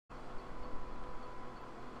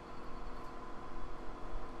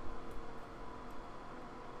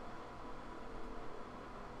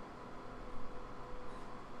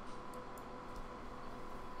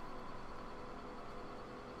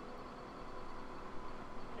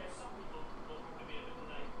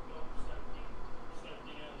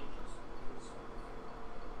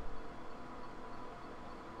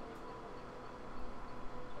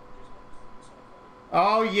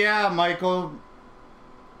Oh yeah, Michael.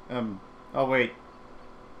 Oh wait.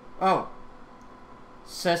 Oh.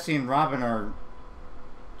 Ceci and Robin are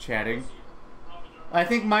chatting. I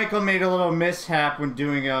think Michael made a little mishap when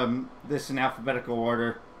doing this in alphabetical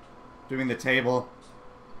order, doing the table.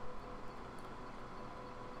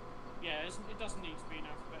 Yeah, it doesn't need to be in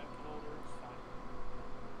alphabetical order. It's fine.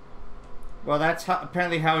 Well, that's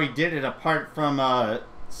apparently how he did it, apart from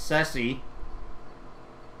Ceci.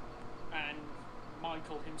 And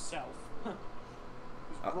Michael himself.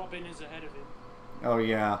 Because Robin is ahead of him. Oh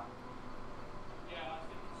yeah. Yeah, I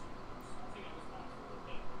think it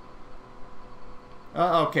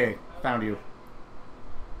was Okay, found you.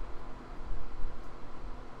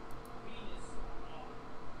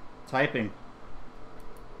 Typing.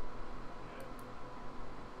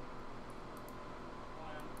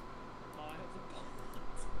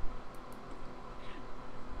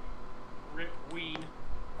 Rip Ween.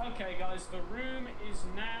 Okay, guys, the room is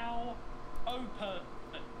now open.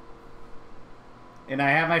 And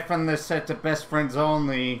I have my friend list set to best friends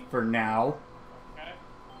only for now. Okay.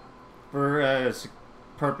 For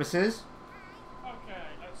purposes. Okay,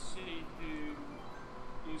 let's see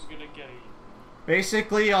who's gonna get it.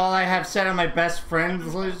 Basically, all I have set on my best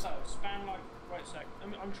friends list. Spam like. Wait a sec.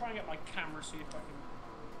 I'm trying to get my camera, see if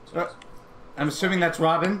I can. I'm assuming that's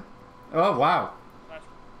Robin. Oh wow,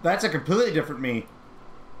 that's a completely different me.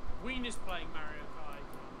 Ween is playing Mario Kart.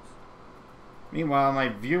 Meanwhile,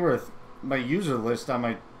 my user list on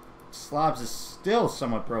my slobs is still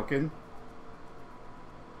somewhat broken.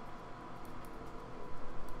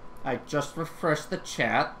 I just refreshed the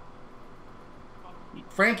chat.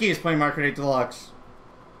 Frankie is playing Mario Kart 8 Deluxe.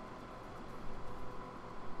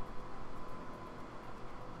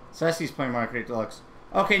 Ceci's playing Mario Kart 8 Deluxe.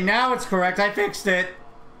 Okay, now it's correct. I fixed it.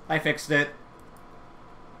 I fixed it.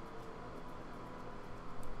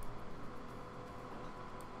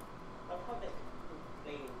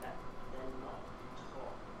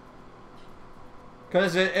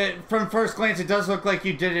 Because from first glance, it does look like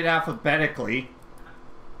you did it alphabetically.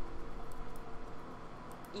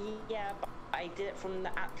 Yeah, but I did it from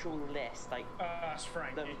the actual list, like. That's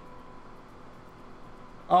Frankie.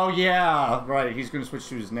 Oh yeah, right. He's gonna switch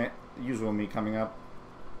to his usual me coming up.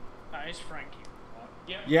 That is Frankie.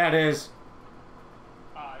 Yep. Yeah, it is.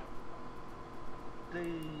 The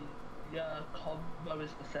combo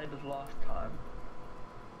is the same as last time.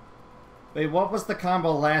 Wait, what was the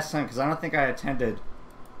combo last time? Because I don't think I attended.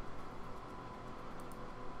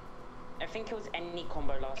 I think it was any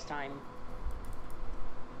combo last time.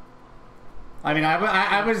 I mean,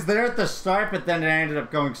 I was there at the start, but then I ended up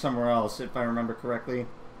going somewhere else, if I remember correctly.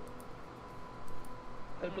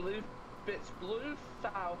 I believe it's Blue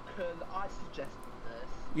Falcon. I suggested this.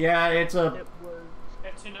 Yeah, it's a... It was...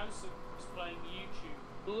 Etinosa is playing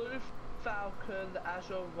YouTube. Blue Falcon,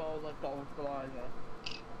 Azure Roller, Gold Glider.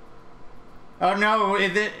 Oh no,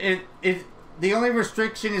 the only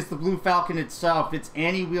restriction is the Blue Falcon itself. It's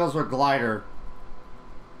anti-wheels or glider.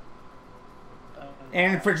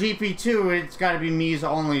 And for GP2, it's got to be Mii's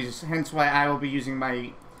only, hence why I will be using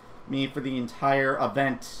my Mii for the entire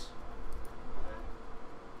event.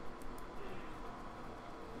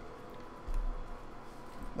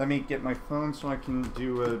 Let me get my phone so I can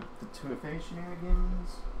do the 2FA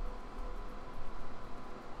shenanigans.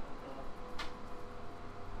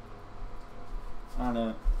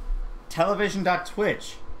 On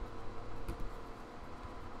television.twitch.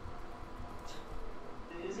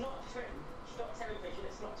 It's not Frooms. It's not television.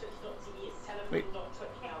 It's not Twitch.tv. It's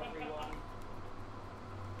television.twitch now,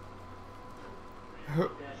 everyone.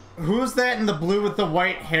 Who's that in the blue with the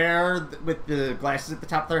white hair with the glasses at the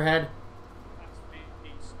top of their head?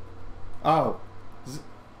 Oh.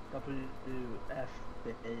 WF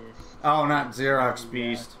Beast. Oh, not Xerox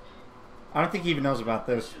Beast. I don't think he even knows about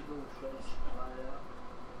this.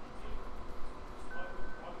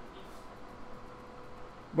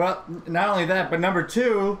 Well, not only that, but number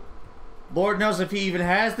two, Lord knows if he even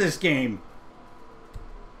has this game.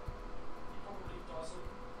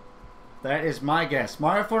 That is my guess.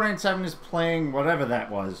 Mario 497 is playing whatever that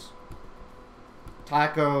was.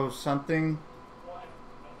 Taco something.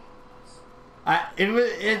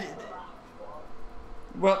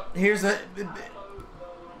 Well, here's the...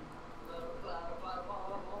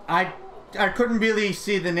 I couldn't really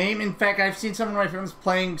see the name. In fact, I've seen some of my friends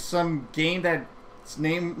playing some game that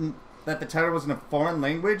the title was in a foreign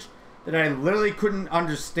language that I literally couldn't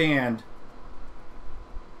understand.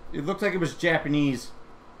 It looked like it was Japanese.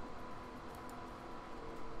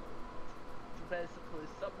 Basically,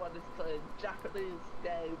 someone is playing Japanese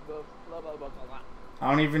game of blah blah blah blah. I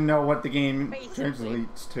don't even know what the game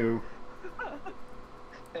translates to.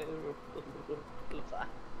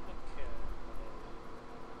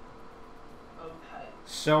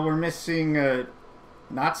 so we're missing,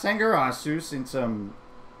 not Sangarasu, and some...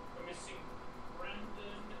 We're missing Brandon.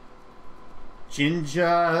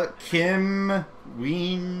 Jinja, Kim,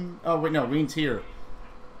 Ween... Oh, wait, no, Ween's here.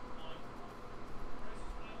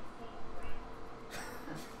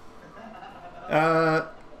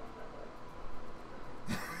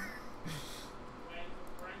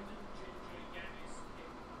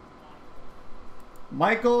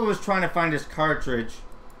 Michael was trying to find his cartridge.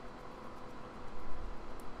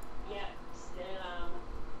 Yeah, still,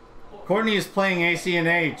 Courtney is playing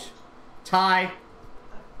AC&H. Tie.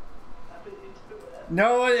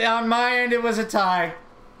 No, on my end it was a tie.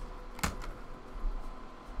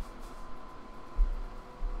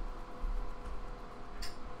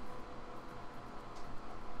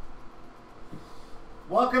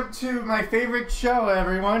 Welcome to my favorite show,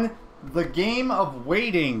 everyone. The game of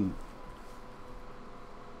waiting.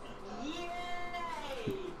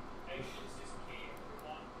 Yay!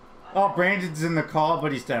 Oh, Brandon's in the call,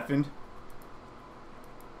 but he's deafened.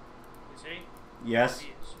 Is he? Yes. He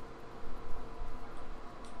is.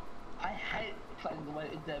 I hate playing the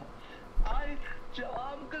waiting game. I'm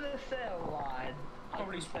gonna say a line. I'm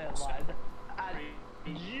gonna say a line.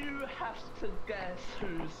 And you have to guess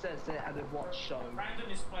who says it and in what show. Brandon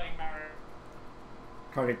is playing Mario.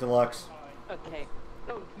 Cardiac Deluxe. Okay.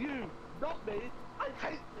 No, you, not me. I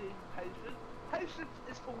hate being patient. Patience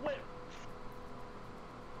is for wimps.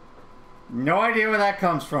 No idea where that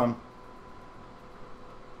comes from.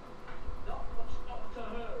 Not much Doctor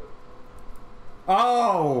Who.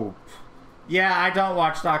 Oh! Yeah, I don't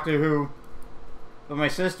watch Doctor Who. But my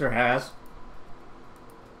sister has.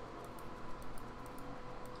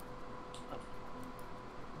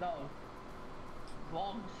 No.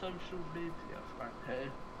 Wrong social media, Frankie.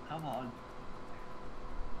 Come on.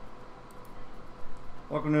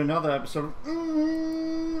 Welcome to another episode.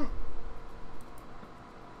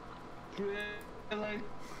 Really?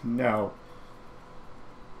 No.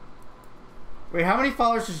 Wait, how many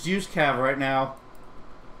followers does Juice have right now?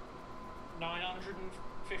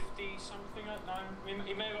 950 something.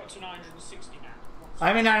 He may have got to 960 now.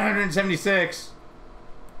 I'm at 976.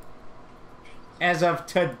 As of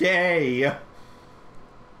today.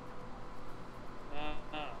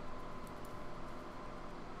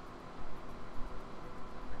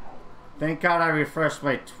 Thank God I refreshed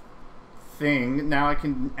my thing. Now I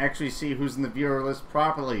can actually see who's in the viewer list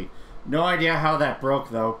properly. No idea how that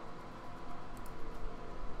broke, though.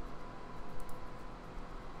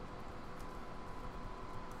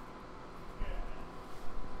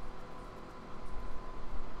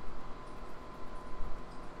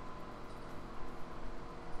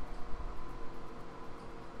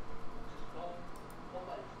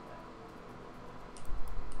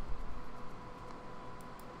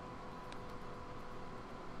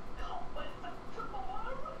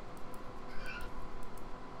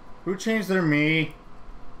 Who changed their me?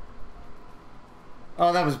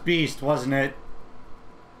 Oh, that was Beast, wasn't it?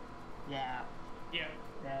 Yeah. Yeah.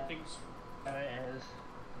 Yeah. I think so. There it is.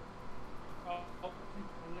 Oh, it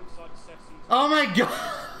looks like Ceci's. Oh my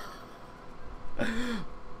God!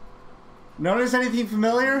 Notice anything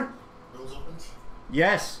familiar? Rooms opened?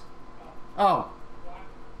 Yes. Oh.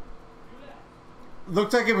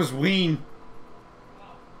 Looked like it was Ween.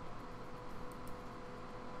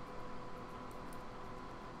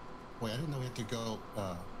 Wait, I didn't know we had to go,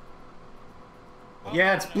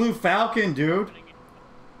 Yeah, it's Blue Falcon, dude. I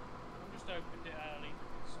just opened it early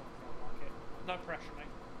because I felt like it. No pressure, mate.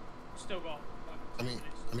 Still got. I mean,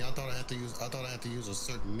 I thought I had to use a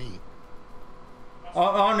certain me.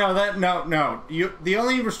 Oh no, no. The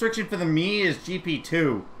only restriction for the me is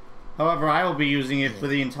GP2. However, I will be using it for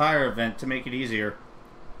the entire event to make it easier.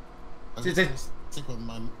 I'll stick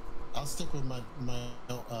with my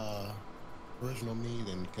original me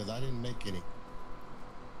then, because I didn't make any.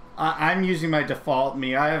 I'm using my default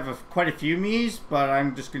me. I have quite a few me's, but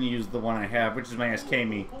I'm just going to use the one I have, which is my SK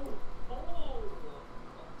me.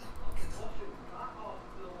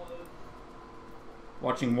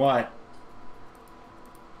 Watching what?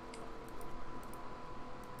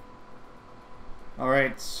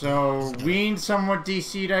 Alright, so Ween somewhat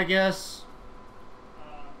DC'd, I guess.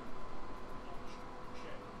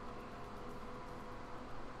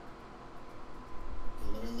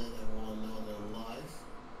 Let me let everyone know they're live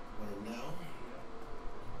right now.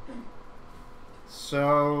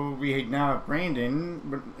 So we now have Brandon,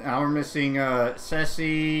 but now we're missing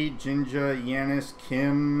Ceci, Jinja, Yanis,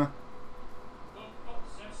 Kim.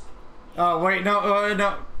 Oh wait,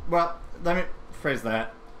 no. Well, let me phrase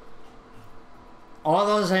that. All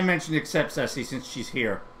those I mentioned except Ceci, since she's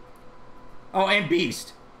here. Oh, and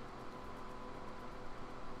Beast.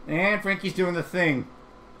 And Frankie's doing the thing.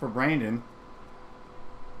 for Brandon.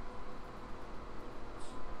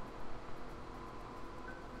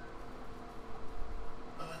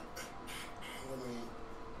 Let me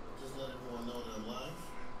just let everyone know they're live.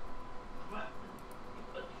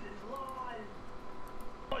 It's live.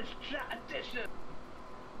 Voice chat edition.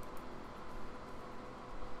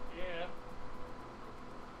 Yeah.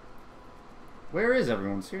 Where is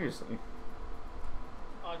everyone? Seriously.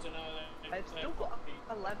 I don't know. I've still got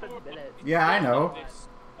 11 minutes. Yeah, I know. This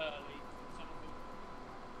early.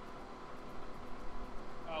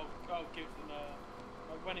 I'll give them a.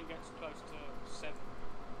 Like when it gets close to 7,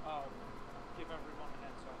 I'll give everyone a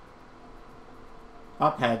heads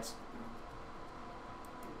up. Up heads.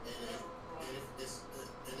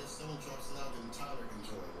 And if someone drops it out, then Tyler can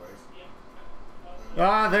join, right? Yeah.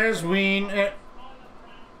 Ah, there's Ween.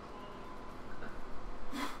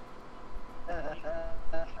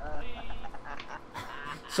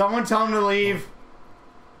 Someone tell him to leave.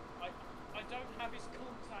 I don't have his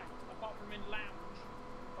contact apart from in lounge,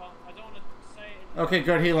 but I don't want to say it. Okay,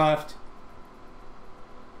 good. He left.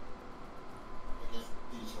 I guess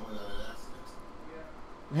he joined out of accident.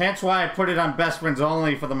 Hence why I put it on best friends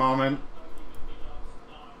only for the moment.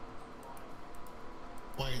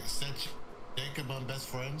 Wait, set Jacob on best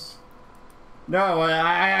friends? No,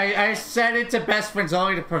 I set it to best friends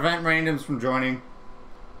only to prevent randoms from joining,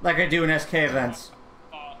 like I do in SK events.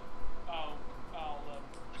 I'll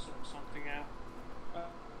sort something out.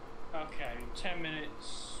 Okay, 10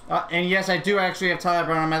 minutes. And yes, I do actually have Tyler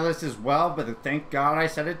Brown on my list as well, but thank God I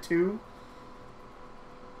set it to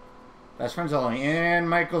best friends only. And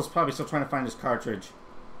Michael's probably still trying to find his cartridge.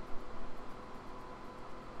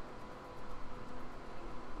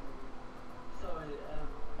 Sorry,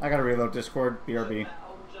 I gotta reload Discord. BRB.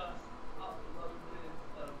 I'll just upload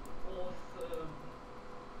this awesome.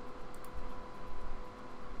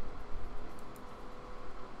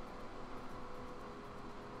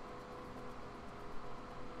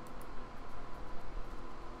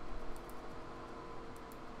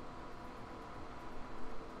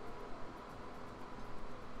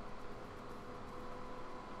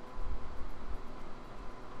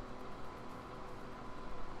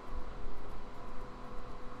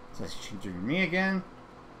 Says she me again.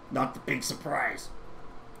 Not the big surprise.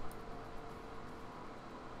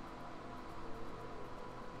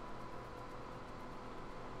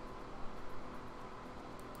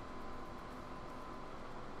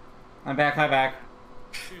 I'm back. Hi, back.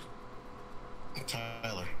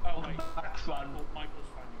 Tyler. Oh wait, Michael's finding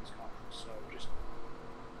his cartridge, so just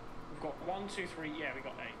we've got 1, 2, 3. Yeah, we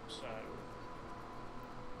got 8. So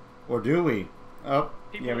Or do we? Oh,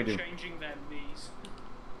 people yeah, we are do. changing their knees.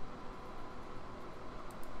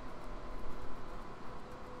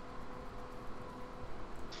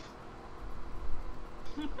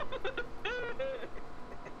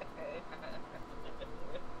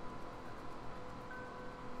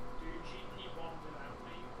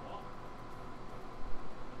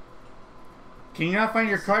 Can you not find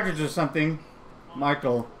your cartridge or something,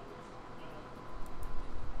 Michael?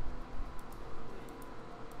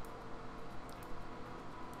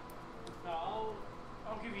 No,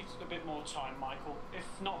 I'll give you a bit more time, Michael. If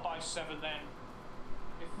not by 7, then.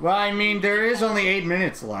 Well, I mean, there is only 8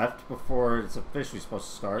 minutes left before it's officially supposed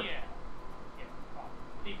to start. Yeah.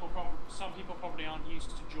 Some people probably aren't used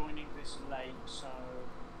to joining this late, so.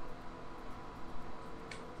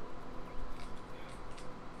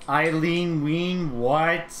 Eileen Ween,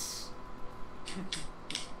 what?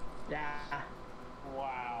 Yeah.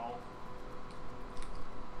 Wow.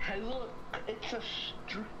 Hey, look, it's a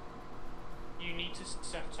You need to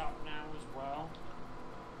set up now as well.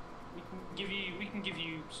 We can give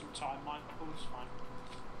you some time, Michael. It's fine.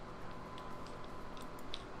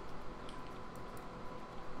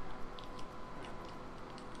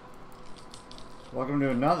 Welcome to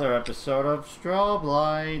another episode of Strobe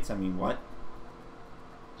Lights. I mean, what?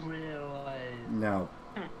 Really? No.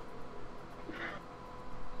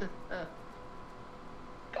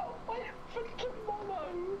 Can't wait for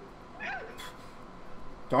tomorrow.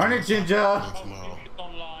 Darn it, Ginger! Tomorrow. It's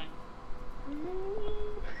online.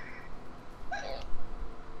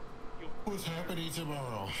 What's happening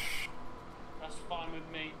tomorrow? That's fine with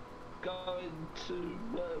me. Going to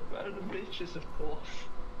the beaches, of course.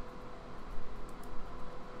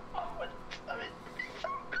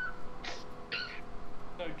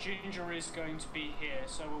 So Ginger is going to be here,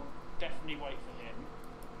 so we'll definitely wait for him.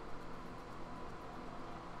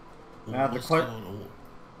 Now What's the going on?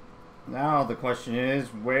 Now the question is,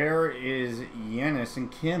 where is Yanis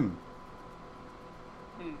and Kim?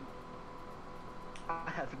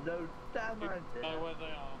 I have no damn You idea. know where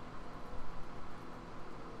they are.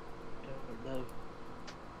 Don't know.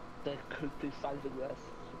 They could be finding their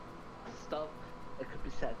stuff. They could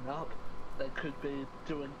be setting up. They could be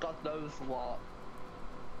doing God knows what.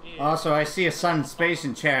 Yeah. Also, I see a sun in space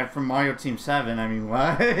in chat from Mario Team 7. I mean,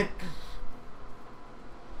 what?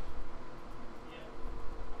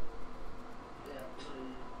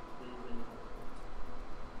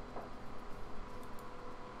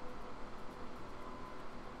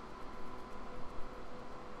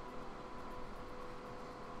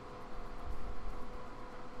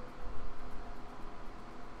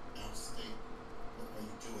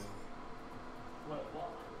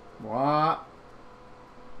 What?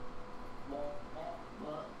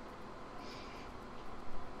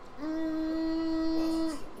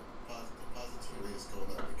 Positivity is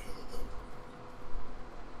going up because of them.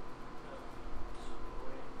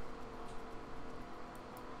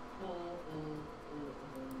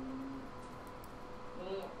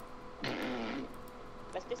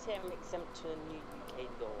 Let's just say I'm exempt to a new UK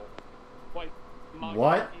law. Wait, Mark,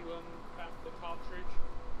 What? have you found the cartridge?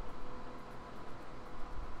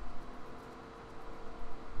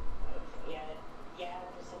 Yeah,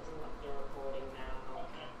 I'm just setting up the recording now.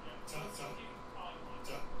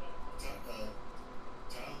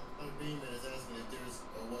 Tyler Beeman is asking if there's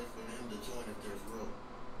a way for him to join if there's room.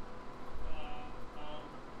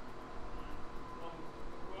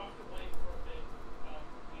 We'll have to wait for a bit.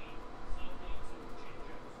 We still need to change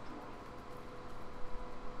it to join.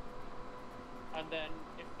 And then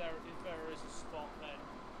if there is a spot, then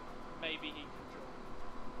maybe he can join.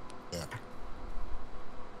 Yeah.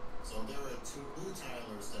 So there are two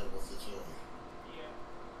Tylers that wants to join. Yeah.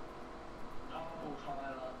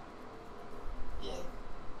 Tyler. Yeah.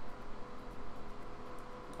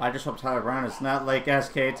 I just hope Tyler Brown is not like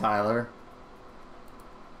SK Tyler.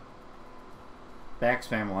 Back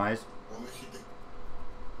spam wise. What makes you think?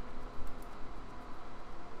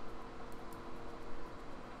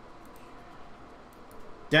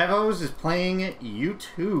 Devos is playing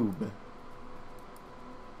YouTube.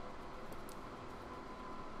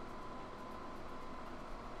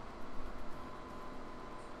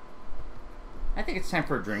 I think it's time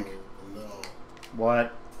for a drink. No.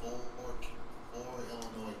 What? Four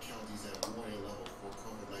Illinois counties at warning level for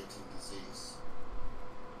COVID-19 disease.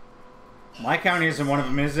 My county isn't one of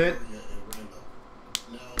them, is it? Peoria and Randolph.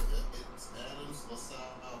 No, it's Adams,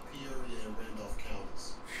 LaSalle, Peoria, and Randolph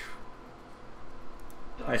counties.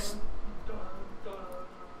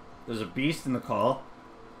 There's a beast in the call.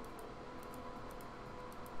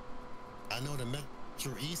 I know the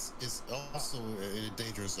Metro East is also in a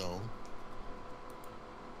danger zone.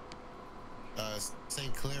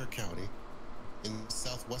 St. Clair County in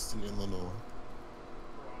southwestern Illinois.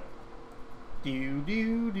 Do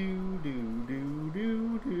do do do do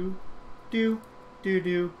do do do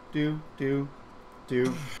do do do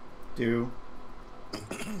do do.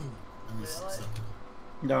 Let me see something.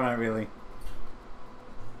 No, not really.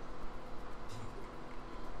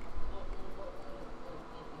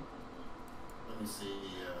 Let me see.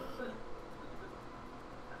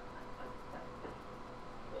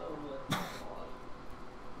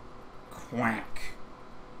 Quack.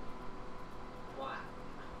 Oh,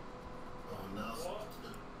 now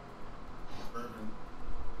Urban.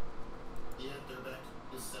 Yeah, they're back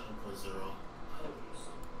to 7.0.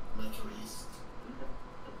 Metro East.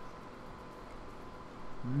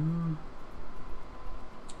 Mm.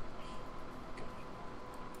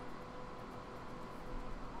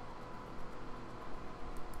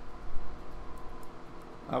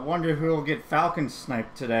 I wonder who will get Falcon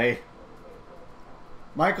sniped today.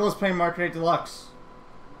 Michael's playing Market 8 Deluxe.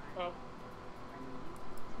 Oh,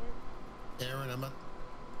 Aaron, I'm not.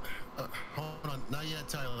 Hold on, not yet,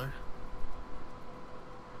 Tyler.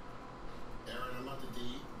 Aaron, I'm about to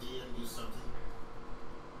DM you something.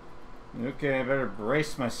 Okay, I better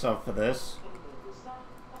brace myself for this. I'm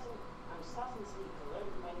starting to see a load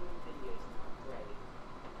of my new videos now. Great.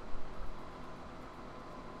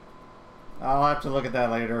 I'll have to look at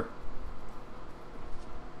that later.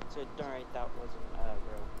 So don't worry, that wasn't real.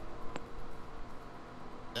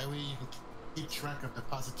 That way you can keep track of the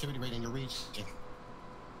positivity rate in your region.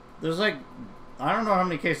 There's like, I don't know how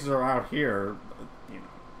many cases are out here, but, you know.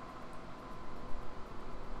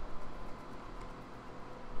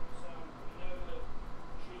 so we know that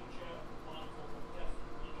Ginger and Michael are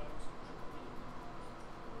definitely going to join.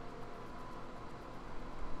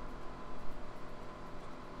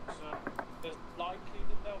 So there's likely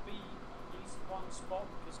that there'll be at least one spot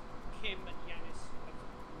because Kim and Yanis have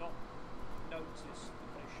not noticed that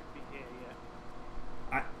they should be here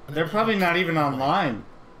yet. They're probably not even online.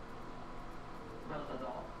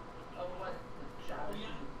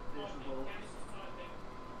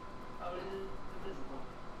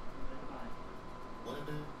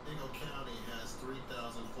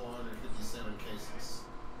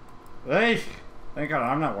 Hey, thank God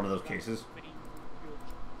I'm not one of those cases.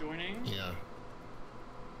 You're joining? Yeah.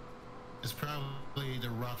 It's probably the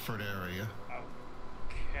Rockford area.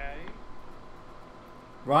 Okay.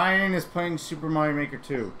 Ryan is playing Super Mario Maker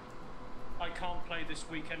 2. I can't play this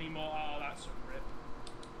week anymore. Oh, that's a rip.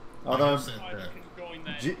 Although, I can join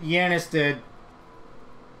then. Yanis did.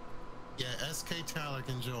 Yeah, SK Tyler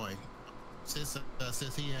can join. Since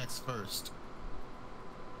he asked first.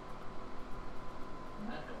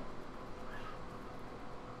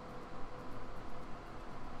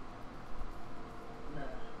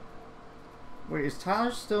 Wait, is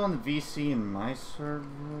Tyler still in the VC in my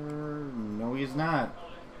server? No, he's not.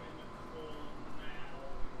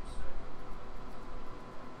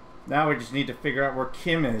 Now we just need to figure out where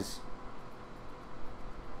Kim is.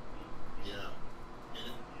 Yeah.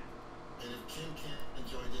 And if Kim can't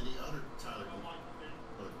join, then the other Tyler can join.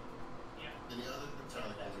 Then the other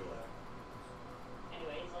Tyler can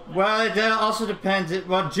join. Well, it also depends.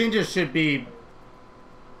 Well, Ginger should be.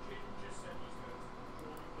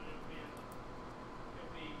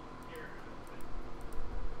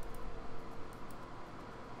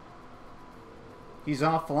 He's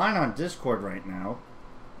offline on Discord right now.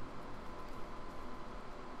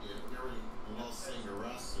 Yeah, we already lost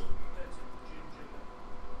Sangarasu.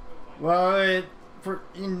 Well,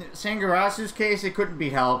 in Sangarasu's case, it couldn't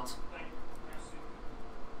be helped.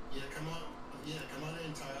 Yeah, come on. Yeah, come on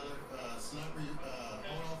in, Tyler. Sniper,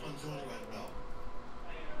 hold off on joining right now.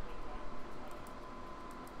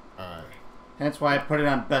 Alright. Hence why I put it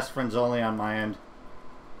on best friends only on my end.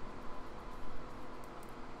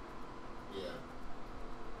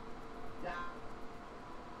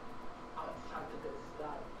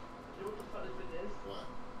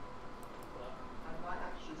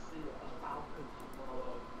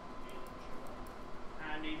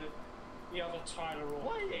 Tyler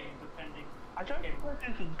or him, depending. I don't think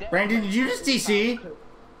you can get. Brandon, did you just DC?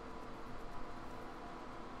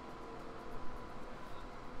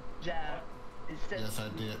 Yeah. Yes, I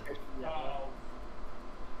did.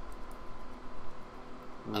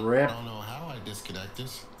 Rip. I don't know how I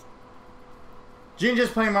disconnected.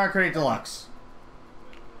 Ginger's playing Mario Kart 8 Deluxe.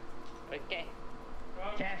 Okay.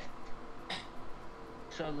 Yes.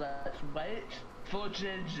 So let's wait for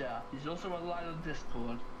Ginger. He's also online on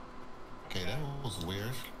Discord. Okay, that was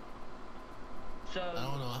weird. So I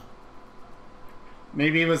don't know.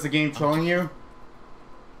 Maybe it was the game trolling you?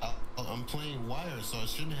 I'm playing wire, so I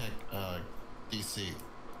shouldn't have DC.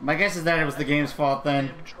 My guess is that it was the game's fault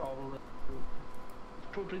then.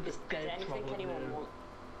 Probably the game troll.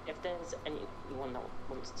 If there's anyone that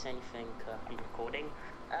wants to say anything, I'm recording.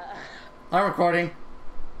 I'm recording.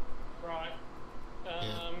 Right.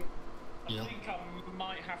 I think I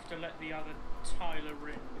might have to let the other Tyler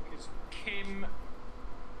in because Kim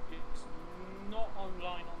is not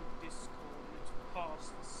online on Discord and it's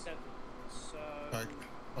past 7. So. Right.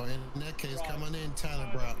 Oh, in that case, right. Come on in, Tyler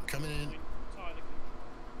Brown. Coming in.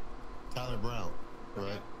 Tyler Brown.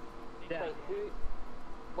 Right. Yeah.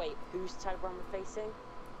 Wait, who's Tyler Brown replacing?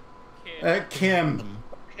 Kim.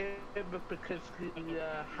 Kim, because he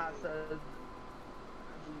hasn't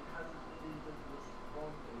even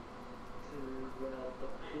responded to the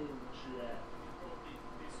pinch yet.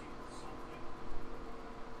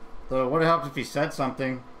 So it would have helped if he said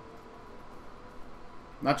something.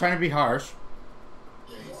 Not trying to be harsh.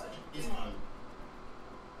 Yeah, he's on.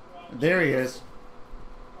 There he is.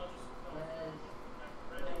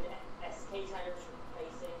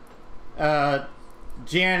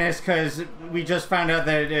 Janice, because we just found out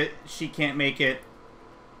that she can't make it.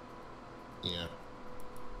 Yeah.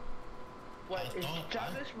 Wait, is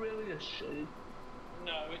Janice really a she?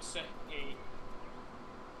 No, it's a he.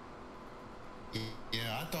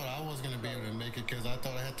 Yeah, I thought I was going to be able to make it because I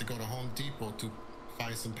thought I had to go to Home Depot to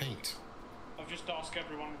buy some paint. I've just asked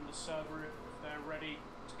everyone in the server if they're ready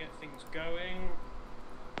to get things going.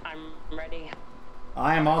 I'm ready.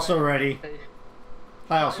 I am also ready.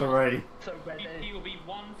 I also ready. So ready. He will be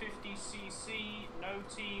 150cc, no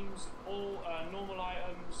teams, all normal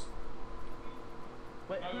items.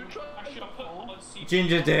 Wait, I should have put on CP.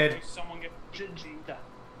 Ginger did. Someone get Ginger.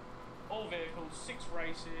 All vehicles, 6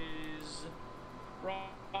 races.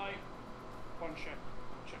 Right. One check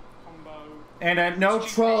combo. And no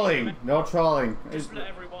trolling. No trolling. Just let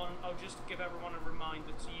everyone. I'll just give everyone a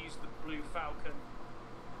reminder to use the blue falcon.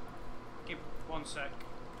 Give 1 sec.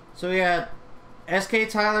 So yeah. SK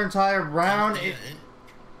Tyler and Tyler Brown,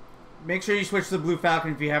 make sure you switch to the Blue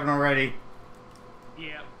Falcon if you haven't already.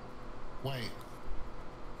 Yeah. Wait,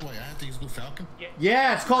 I have to use Blue Falcon?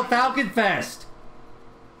 Yeah, it's called Falcon Fest.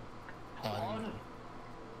 I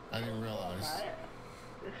didn't realize.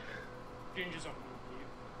 Ginger's on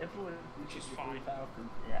Everyone Which is uses the fine. Blue Falcon.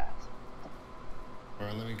 Yeah.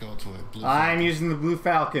 Alright, let me go to it. Blue I'm Falcon. using the Blue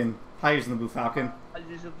Falcon. I'm using the Blue Falcon. I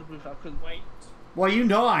use the Blue Falcon. Wait. Well, you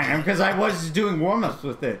know I am, because I was doing warm-ups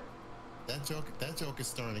with it. That joke is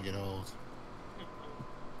starting to get old.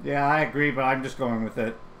 Yeah, I agree, but I'm just going with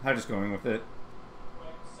it. I'm just going with it.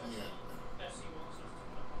 Yeah.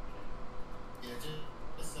 Yeah,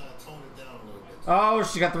 just tone it down a little bit. Oh,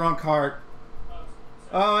 she got the wrong cart.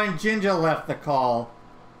 Oh, and Ginger left the call.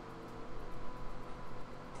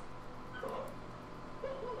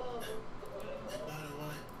 And by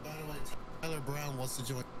the way, Tyler Brown wants to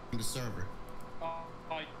join the server.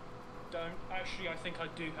 I don't. Actually, I think I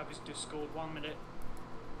do have his Discord. 1 minute.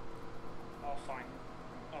 I'll find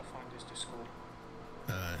his Discord.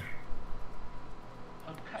 Okay.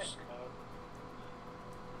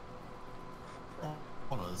 So,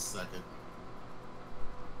 Hold on a second.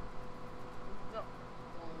 No.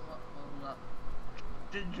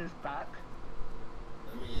 Ginger's back.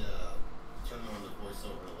 Let me turn on the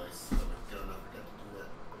voiceover device so I don't forget to do that.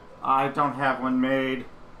 I don't have one made.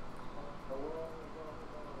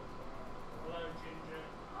 hello, Ginger.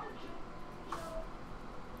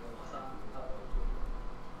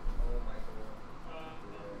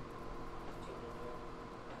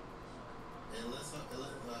 And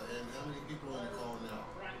how many people are on the call now?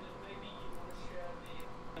 Brandon, maybe you want to share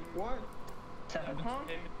the. What? 7.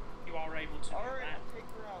 You are able to do Alright, that. take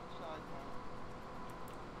her outside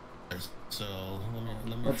now. So let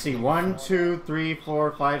me. Let's see. 1, 2, 3,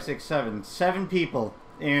 4, 5, 6, 7. 7 people.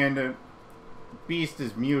 And Beast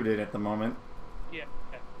is muted at the moment. Yeah.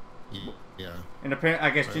 Yeah. And apparently,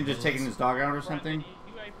 I guess Right, Ginger's well, taking his dog out or Brandon, something. you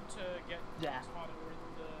able to get Yeah. Tyler in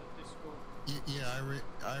the Discord? Yeah,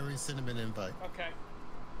 I already sent him an invite. Okay.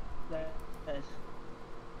 There's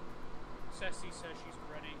Ceci says she's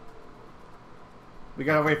ready. We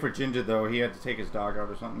gotta wait for Ginger, though. He had to take his dog out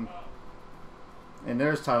or something. And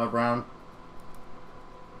there's Tyler Brown.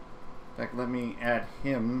 In fact, let me add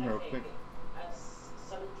him real quick.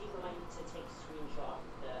 Some people might need to take a screenshot of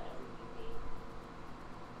the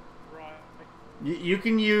every Right. You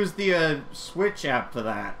can use the Switch app for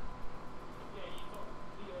that. Yeah, you got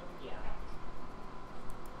the. Yeah.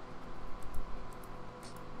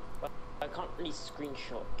 I can't really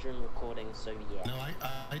screenshot during recording, so yeah. No,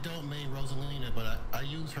 I don't main Rosalina, but I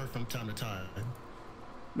use her from time to time.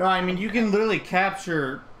 No, I mean, you can literally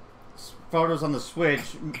capture photos on the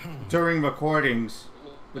Switch during recordings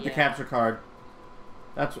with the Yeah. capture card.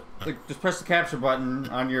 That's just press the capture button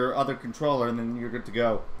on your other controller and then you're good to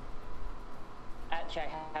go. Actually,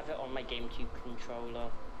 I have it on my GameCube controller.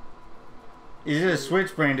 Is it a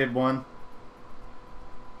Switch branded one?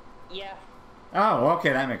 Yeah. Oh,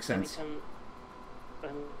 okay, that makes sense.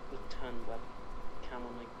 Let me turn webcam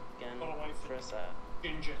on again Gotta wait for a sec.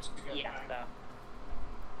 Ginger to get Yeah, back. that.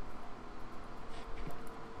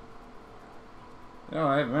 Oh,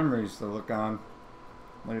 I have memories to look on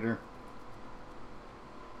later.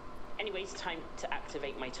 Anyways, time to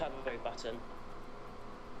activate my turbo button.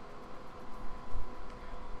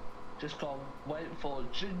 just gonna wait for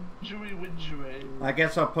Gingery Wingery. I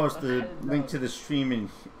guess I'll post the Okay, link no. to the stream in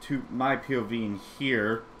to my POV in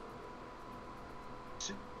here.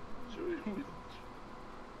 Gingery Wingery.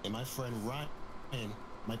 And my friend Ryan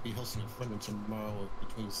might be hosting a friend tomorrow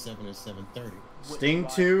between 7 and 7:30. Sting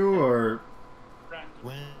 2 or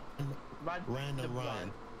Random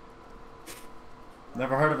Ryan.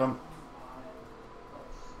 never heard of him.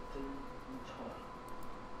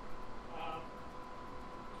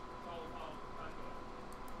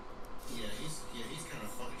 Yeah, he's kind of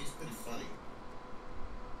fun. He's pretty funny.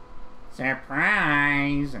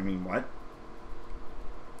 Surprise! I mean, what?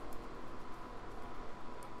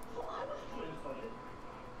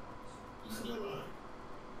 He's still on.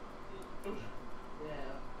 Yeah,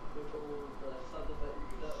 with all the sound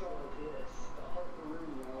effects that were this.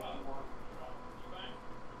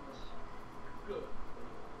 Good.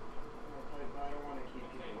 I don't want to keep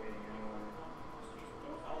people waiting anymore.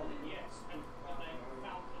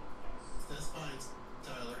 That's fine,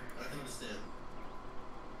 Tyler. I can understand.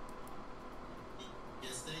 Yeah,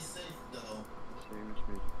 stay safe, though.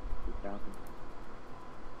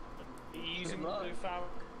 Are you using the blue falcon,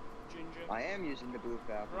 Ginger? I am using the blue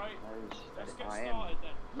falcon. Right. Let's get I am. started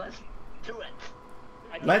then. Let's do it.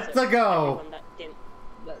 Okay, Let's so go.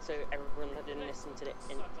 everyone that didn't listen to the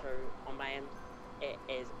intro on my end, it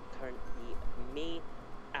is currently me,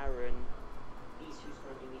 Aaron, who's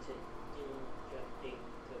currently muted, Ginger,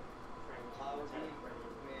 Frank,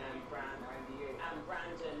 and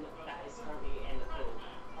Brandon, that is currently in the call.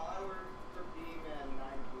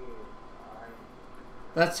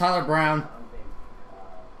 That's Tyler Brown.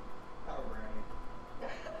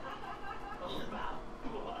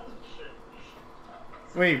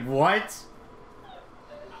 Wait, what?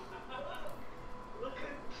 Look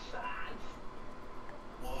at that.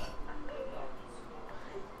 What?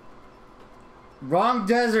 Wrong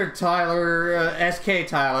desert, Tyler. SK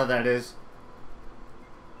Tyler, that is.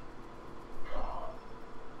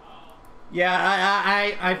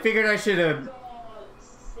 Yeah, I figured I should have.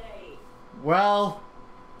 Well,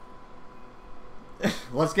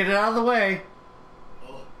 let's get it out of the way.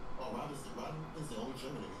 Oh, Robin's the only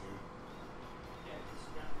German in here. Yeah.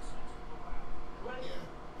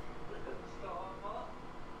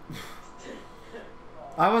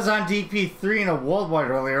 I was on DP3 in a worldwide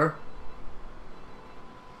earlier.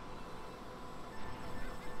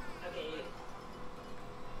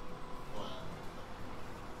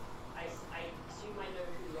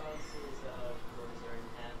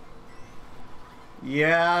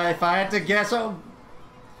 Yeah, if I had to guess,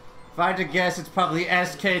 it's probably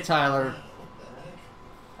SK Tyler.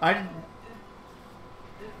 I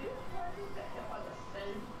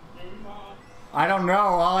don't know.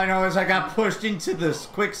 All I know is I got pushed into this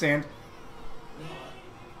quicksand.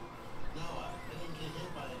 No, I didn't get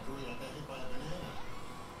hit by a green. I got hit by a banana.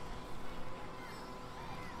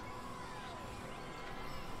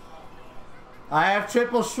 I have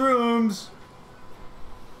triple shrooms.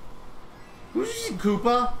 Who's using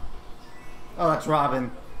Koopa? Oh, that's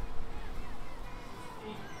Robin.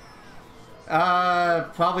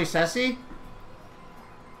 Probably Ceci?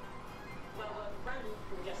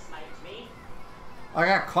 I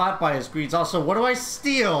got caught by his greeds. Also, what do I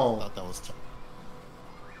steal? I thought that was tough.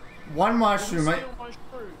 One mushroom. Steal my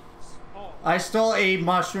shrooms. Oh. I stole a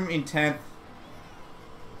mushroom in 10th.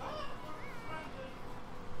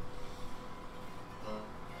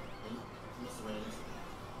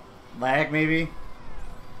 Lag, maybe?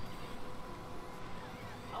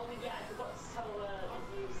 Oh yeah, I forgot to tell the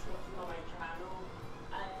viewers watching on my channel.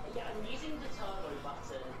 Yeah, I'm using the turbo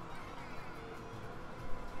button.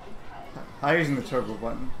 I'm using the turbo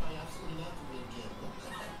button.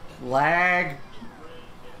 Lag.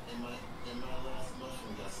 And my last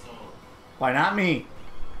mushroom got stolen. Why not me?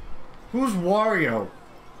 Who's Wario?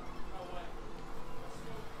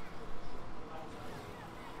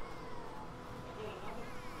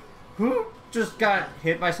 Who just got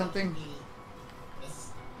hit by something?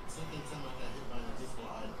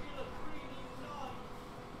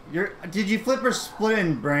 Did you flip or split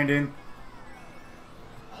in, Brandon?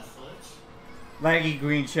 I flipped. Laggy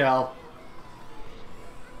green shell.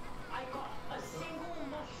 I got a single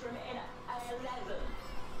mushroom in a 11.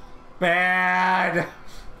 Bad.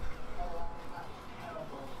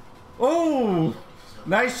 Oh,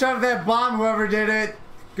 nice shot of that bomb, whoever did it.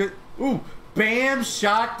 Good. Ooh, bam,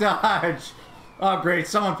 shock dodge. Oh, great.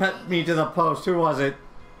 Someone put me to the post. Who was it?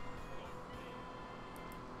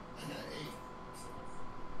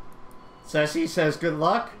 Ceci says good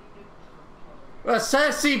luck.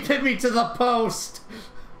 Ceci put me to the post.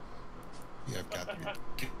 You have got to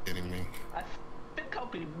be kidding me. I think I'll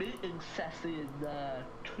be meeting Sassy in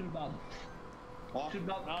 2 months. 2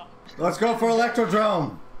 months. Let's go for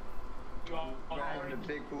Electrodrome. Going to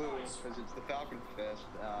Big Blue because it's the Falcon Fest.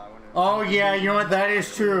 Oh yeah, you know what? That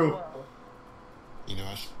is true. You know,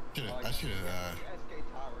 I should have. SK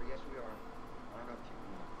Tower, yes we are. I don't know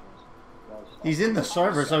if you He's in the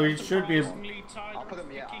server, so he should be. I'll put him,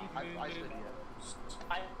 yeah. I said yes.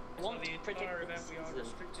 I want to predict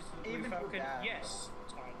Even for that, Yes.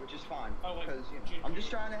 which is fine. Oh, wait. Because, you know, I'm just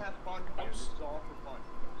trying to have fun here. This is all for fun.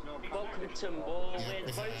 There's no Welcome to more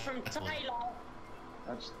with vote from Taylor.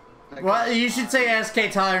 That's... Well, you should say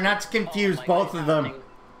SK Tyler, not to confuse both of them. And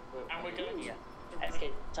we're going to... Yeah.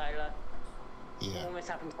 SK Taylor. Yeah. Almost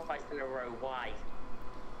happened twice in a row. Why?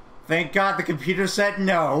 Thank God the computer said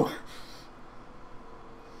no.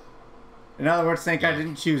 In other words, thank God I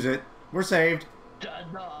didn't choose it. We're saved.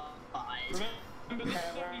 Remember,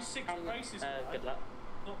 there's only 6 races, Good luck.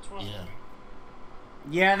 not 12. Yeah.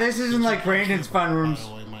 Yeah, this isn't like Brandon's fun rooms. By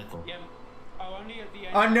the way, Michael. Yeah. Oh, only at the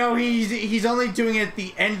end. Oh no, he's only doing it at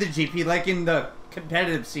the end of the GP, like in the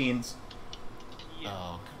competitive scenes. Yeah.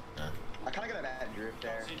 Oh, okay. I kind of got a bad drift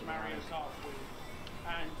there. Did Mario Kart with.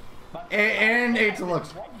 And And it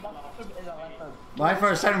looks. My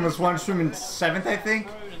first time was one shroom in 7th, I think.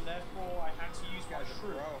 road, and therefore I had to use my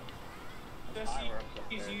shroom. Cersei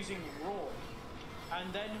is using raw,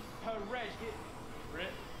 and then her red hit Brit.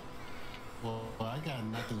 Well, I got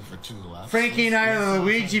nothing for 2 left. Frankie and I are the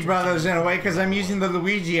Luigi brothers in a way, because I'm using the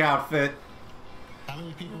Luigi outfit. How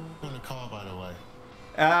many people are going to call, by the way?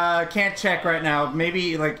 Can't check right now.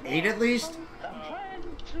 Maybe like 8 at least. I'm trying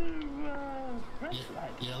to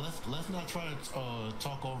Yeah, let's not try to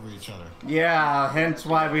talk over each other. Yeah, hence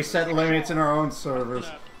why we set limits in our own servers.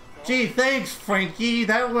 Gee, thanks, Frankie.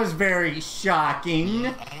 That was very shocking.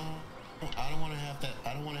 I don't want to have that.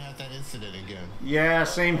 I don't want to have that incident again. Yeah,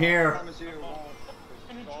 same here.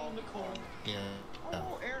 Yeah.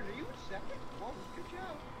 Oh, Aaron, are you in second? Well, good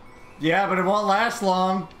job. Yeah, but it won't last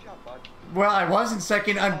long. Good job, bud. Well, I was in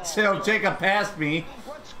second until Jacob passed me.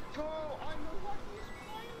 Let's go. I'm the luckiest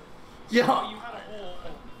player. Yeah. You had a hole.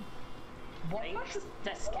 Thanks,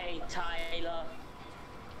 SK Tyler.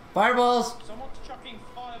 Fireballs. Someone's chucking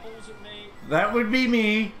fireballs at me. That would be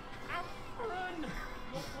me. Aaron!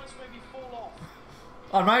 What place made me fall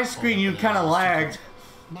off? On my screen, you kind of lagged.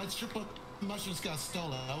 My triple mushrooms got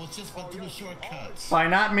stolen. I was just about to do the shortcuts. By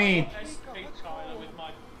not me. SK Tyler with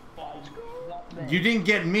my bomb. You didn't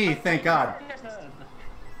get me, thank God.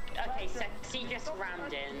 Okay, Sexy just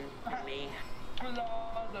rammed in me.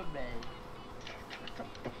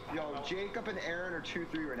 Yo, Jacob and Aaron are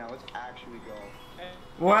 2-3 right now. Let's actually go.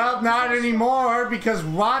 Well, not anymore, because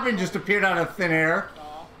Robin just appeared out of thin air.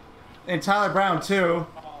 And Tyler Brown, too.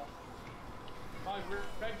 My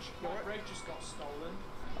reg just got stolen.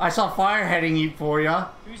 I saw fire heading you for ya.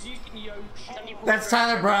 Who's using Yoshi? That's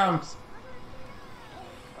Tyler Brown.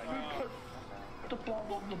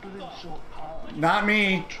 Not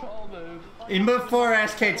me. Even before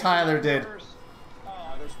SK Tyler did.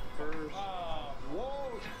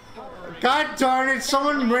 God darn it,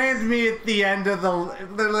 someone ran me at the end of the,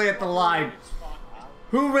 literally at the line.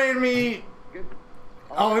 Who ran me?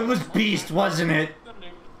 Oh, it was Beast, wasn't it?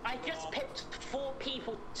 I just picked 4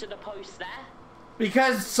 people to the post there.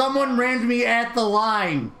 Because someone ran me at the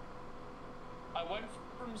line. I went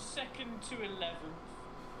from 2nd to 11th.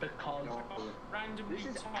 Because Randomly This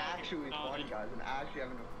is targeted. actually fun, guys. I'm actually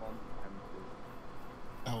having a fun time.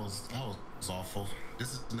 That was awful.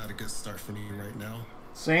 This is not a good start for me right now.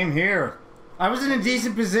 Same here. I was in a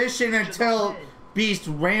decent position until Beast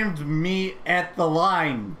rammed me at the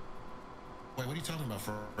line. Wait, what are you talking about,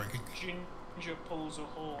 Frankie? Ginger pulls a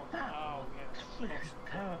horn. Oh, yes.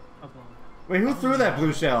 Wait, who threw that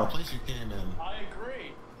blue shell? The place you came in. I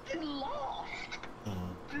agree. you lost. Uh-huh.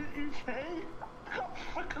 Did you say?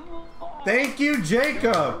 Fucking lost. Thank you,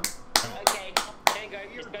 Jacob. Okay, there you go,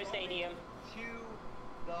 just go stadium. To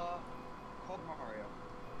the Club Mario.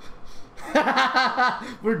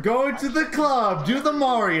 We're going to the club. Do the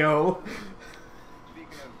Mario. Speaking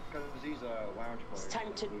of, because he's a lounge player. It's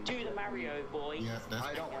time to do the Mario, boy. Yeah, that's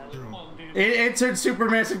I don't want true. Come on, dude. It entered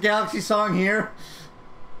Supermassive Galaxy song here.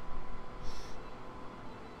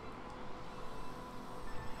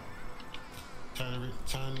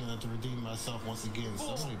 Trying to redeem myself once again.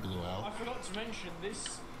 Somebody blew I out. forgot to mention,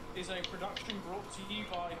 this is a production brought to you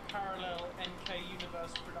by Parallel MK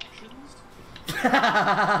Universe Productions. Should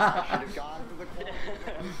have gone to the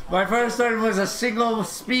club. My first one was a single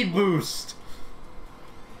speed boost.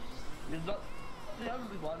 You're not the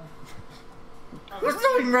only one. Who's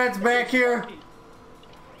doing reds back here?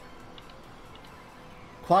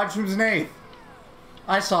 Quadrums and 8th.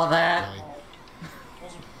 I saw that. Right.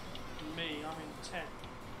 Wasn't me, I'm in 10.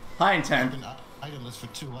 Hi, in I've 10. been itemless for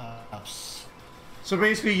 2 laps. So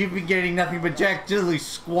basically, you've been getting nothing but Jack Diddley's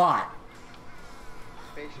squat.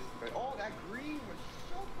 Basically. Oh, that green was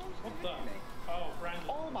so close What to the? hitting me. Oh, Brandon.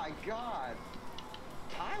 Oh my god.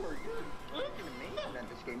 Tyler, you're freaking amazing at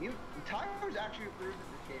this game. Tyler's actually improved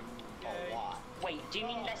at this game a lot. Wait, do you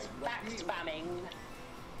mean less back spamming?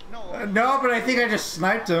 No, No, but I think I just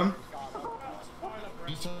sniped him.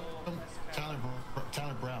 You saw Tyler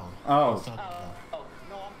Brown. Oh. He's talking about. Oh,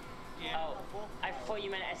 no, Yeah. oh, I thought you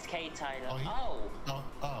meant SK Tyler.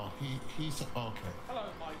 Oh, he's okay. Hello,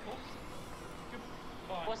 Michael.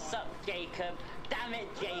 Goodbye, What's Michael. up, Jacob? Damn it,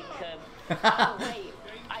 Jacob. Oh, wait,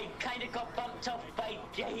 I kind of got bumped off by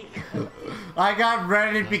Jacob. I got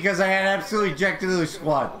rented because I had absolutely Jack Diddley's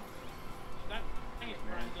squat. Dang it,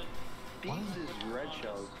 Brandon. Beats is red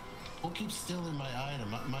shells. Who keeps stealing my item?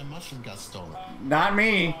 My mushroom got stolen. Not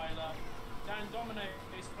me. Tyler. Dan Dominic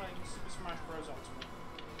is playing Super Smash Bros. Ultimate.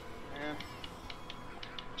 Yeah.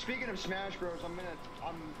 Speaking of Smash Bros, I'm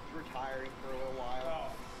retiring for a little while.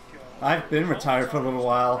 Oh, God. I've been retired for a little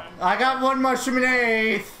while. I got 1 mushroom in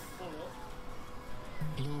 8th.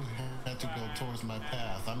 Blue had to go towards my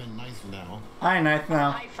path. I'm in 9th now. Hi, 9th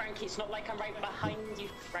now. Hi, Frankie. It's not like I'm right behind you,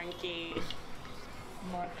 Frankie.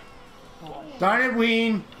 Darn it,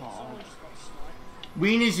 Ween. Someone just got sniped.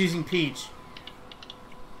 Ween is using Peach.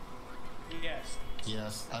 Yes.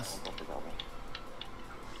 Yes, Let's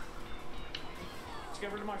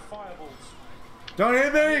get rid of my fireballs. Don't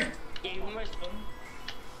hit me! You almost...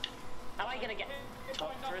 How am I gonna get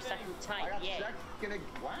top for a second I time? got Yeah. second.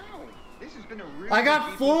 Wow, this has been a really. I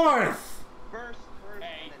got good 4th! First, and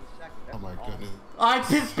then second. oh my goodness. I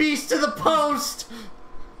picked Beast to the post!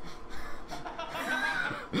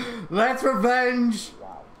 Let's revenge.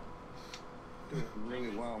 Wow. Doing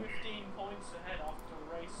really well. 15 points ahead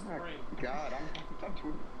after race Oh 3. God, I'm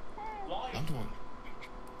doing. Live.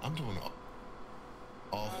 I'm doing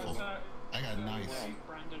awful. I got nice.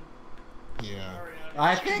 Brandon. Yeah.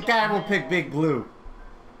 I think I will pick Big Blue.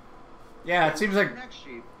 Yeah, it seems like... Next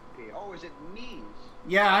GP. Oh, is it knees?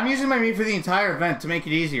 Yeah, I'm using my meat for the entire event to make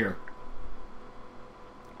it easier.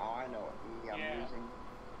 Oh, I know what knee I'm using.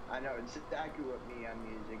 I know exactly what knee I'm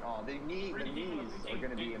using. Oh, the knees are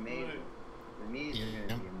gonna be amazing. The knees are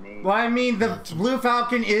gonna be amazing. Well, I mean, the Blue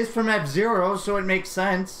Falcon is from F-Zero, so it makes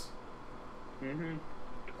sense. Mm-hmm.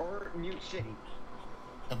 Or Mute City.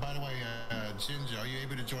 By the way, Ginger, are you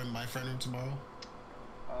able to join my friend room tomorrow?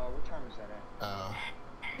 What time is that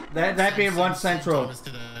at? That'd be at 1 Central.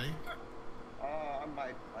 Today. I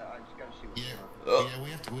might. I just gotta see what's Yeah. going on. Yeah,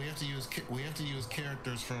 we have to use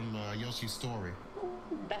characters from Yoshi's story.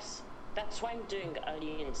 That's why I'm doing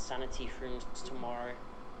early Insanity Frooms tomorrow.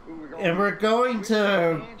 Ooh, And we're going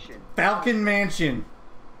to Falcon Mansion.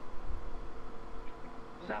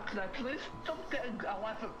 Now, can I please stop getting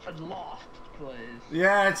 11th and lost, please?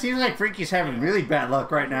 Yeah, it seems like Freaky's having really bad luck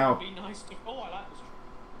right now. Be nice to... Oh, I like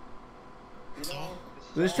this track. You know,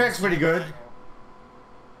 This track's pretty good.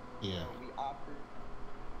 Yeah. We offer.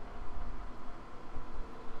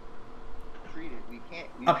 Treat it. We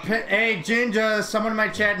can't. Hey, Ginger, someone in my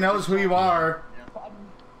chat knows who you are.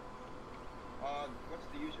 What's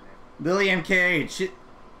the username? Lily MK8.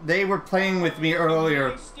 They were playing with me earlier.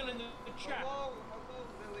 Lily's still in the chat. Hello,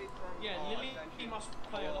 Lily from. Yeah, Lily Ascension. must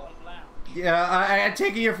play a lot of lounge. Yeah, I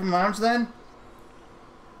take it you're from Lounge then?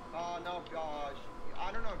 No,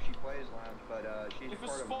 I don't know if she plays Lounge, but she's If a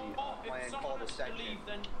part of spot, the plan if someone called has to Ascension. leave,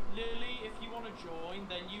 then Lily, if you want to join,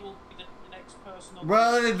 then you will be the next person on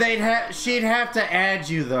Well, the she'd have to add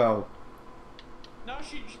you though. No,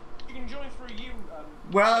 she can join through you.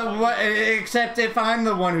 Well, what, except if I'm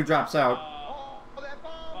the one who drops out. That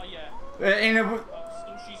bomb! Oh, yeah.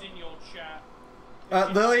 So she's in your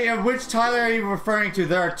chat. Lily, which Tyler are you referring to?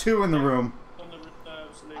 There are 2 in the room. On the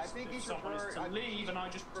reserves list. I think if he's someone is to leave, and I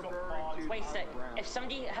just got referring five. to- Wait a sec. If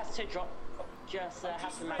somebody has to drop, just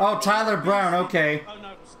have to. Oh, Tyler Brown, okay. Oh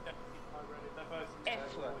no, it's definitely I read it. They're both.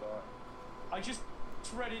 That's what I thought. I just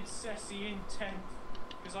threaded Ceci in 10th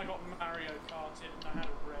because I got Mario Kart in and I had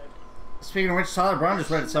a red. Speaking of which, Tyler Brown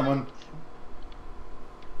just read someone.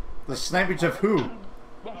 The snipage of who?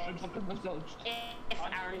 If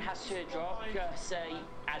Aaron has to drop, just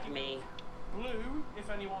add me. Blue, if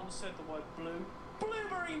anyone said the word blue.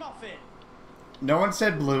 Blueberry muffin! No one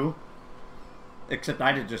said blue. Except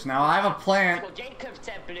I did just now. I have a plant. Well, Jacob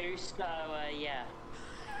said blue, so yeah.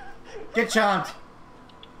 Get chomped.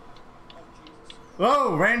 Oh, Jesus.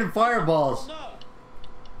 Oh, random fireballs. Oh, no!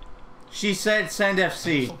 She said send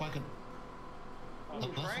FC. Let's hope I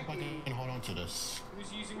can hold on to this.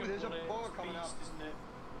 Who's using Ooh, a there's a bullet? bullet It's coming Beast, up. isn't it?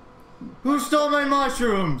 Who stole my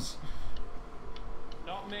mushrooms?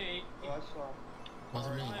 Not me.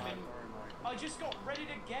 Wasn't me. I just got readied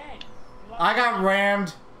again. I got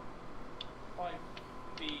rammed. By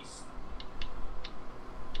Beast.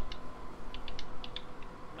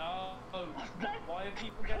 No. Why are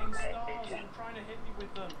people getting stars? I'm trying to hit you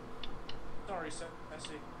with them. Sorry,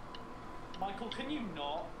 Ceci. Michael, can you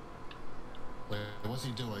not? Wait, what's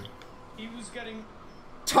he doing? He was getting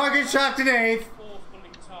Target shot to 8th. awfully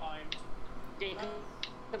timed. Jacob,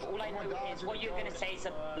 all I know is what you're gonna say is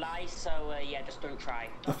a lie, so yeah, just don't try.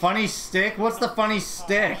 The funny stick? What's the funny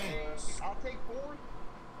stick? I'll take 4.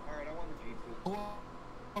 Alright, I won the GP.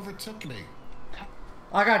 Who overtook me?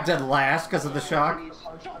 I got dead last because of the shock.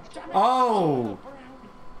 Oh!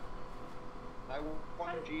 I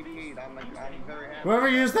won the GP. I'm very happy. Whoever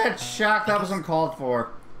used that shock, that was uncalled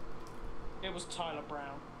for. It was Tyler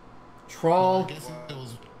Brown. Troll. I guess it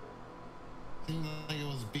was. Seemed like it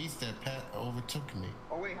was Beast that overtook me.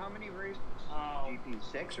 Oh wait, how many races? Oh. GP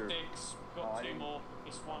 6 or? 6. Oh, Got I 2 didn't- more.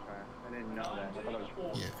 It's 1. Okay, I didn't know that. I thought it was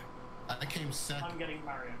 4. Yeah, I came second. I'm getting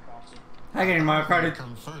Mario Kart. I getting Mario I Kart.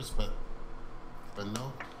 come first, but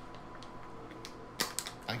no.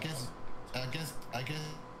 I guess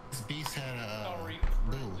Beast had a Sorry,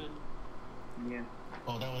 blue. Brendan. Yeah.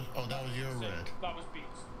 Oh, that was your red. That was Beast.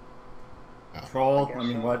 Oh. Troll. I I guess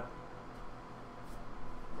mean, so. what?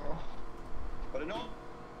 Oh. But in all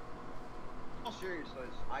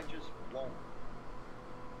seriousness, I just won't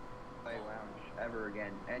play Lounge ever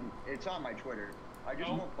again. And it's on my Twitter. I just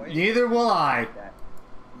won't play Neither will I. that.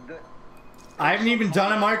 I haven't even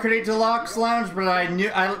done a Mario Kart 8 Deluxe Lounge, but I knew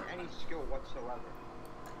any skill whatsoever.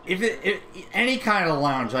 if any kind of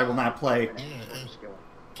lounge I will not play. Yeah, Skill.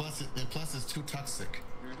 plus it's too toxic.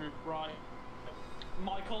 Right.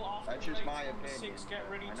 Michael, after That's just my Round opinion. 6, get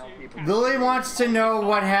ready I know to... people- Lily wants to know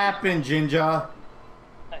what happened, Jinja.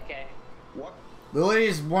 Okay. What?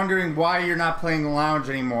 Lily's wondering why you're not playing the lounge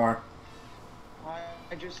anymore.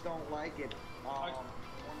 I just don't like it.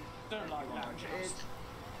 Don't like lounge. It's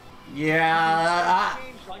Yeah,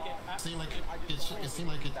 Like it. It seemed like it seemed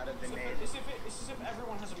like it. that have been made. It's as if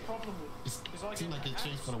everyone has a problem with it. It seemed like it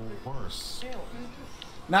changed for the worse. Still.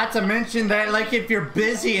 not to mention that, like, if you're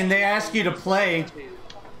busy and they ask you to play,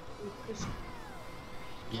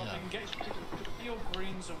 Yeah, Get your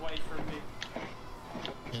greens away from me.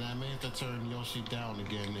 and I may have to turn Yoshi down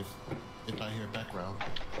again if I hear background.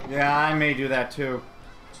 yeah, I may do that too.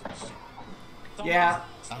 Yeah,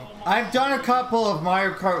 I've done a couple of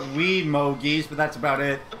Mario Kart Wii Mogies, but that's about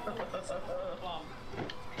it.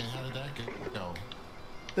 And how did that go?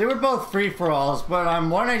 They were both free-for-alls, but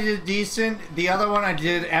one I did decent, the other one I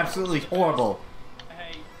did absolutely horrible.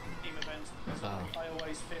 Hey, team events, because Oh. I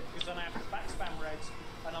always fit, because then I have to backspam reds,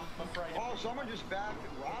 and I'm afraid Oh, someone just backed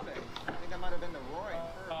Robin. I think that might have been the Roy.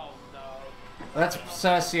 oh no. That's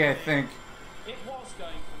Sassy, I think. It was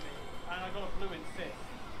going for me, and I got a blue in 5th.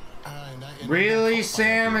 And Really,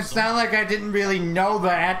 Sam? It's not like I didn't really know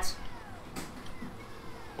that.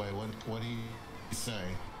 Wait, what did he say?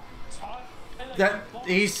 That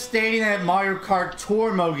he's stating that Mario Kart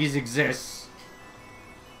Tour Mogies exists.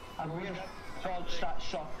 I would have felt that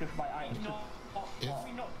shocked if my items We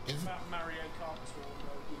not Is- about Mario Kart Tour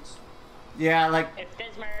modes. Yeah, like, If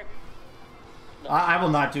there's Mario... I will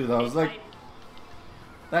not do those. If Like,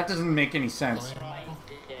 that doesn't make any sense.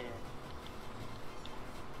 Yeah.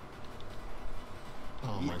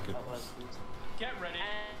 Oh my goodness. Get ready.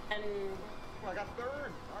 And... Oh, I got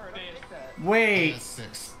third. Alright, I'll take that. Wait, That's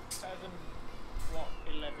 6. 7, what,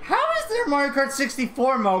 11. how is there Mario Kart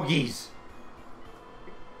 64 Mogies?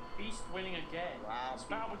 Beast winning again. Wow, It's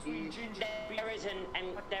battle between Beast. Ginger and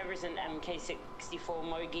Beast. There isn't MK64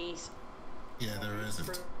 Mogies. Yeah, there isn't.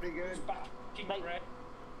 Pretty good. Back in Like- red.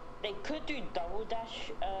 They could do double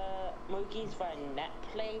dash Mogies via net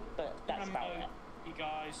play, but that's about it. You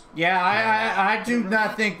guys. Yeah, I do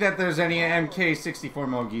not think that there's any MK64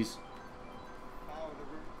 Mogies. Oh,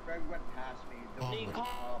 the red went past me. Oh You my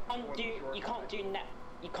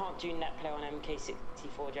can't do net play on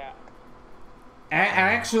MK64, Jack.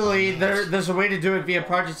 Actually, there's a way to do it via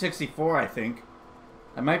Project 64, I think.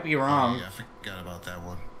 I might be Oh, wrong. yeah, I forgot about that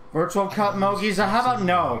one. Virtual Cup Mogies, how about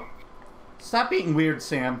no? Stop being weird,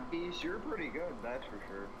 Sam. Beast, you're pretty good, that's for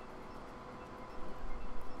sure.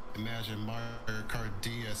 Imagine Mario Kart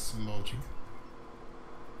DS emoji.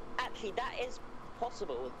 Actually, that is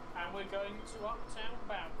possible. And we're going to Uptown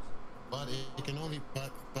Bounce. But it can only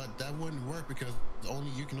but that wouldn't work because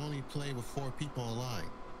you can only play with 4 people online,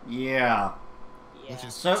 Yeah. Yeah. which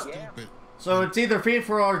is So- stupid. So it's either free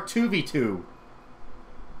for all or 2v2.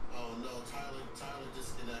 Oh no, Tyler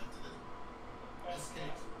disconnected it.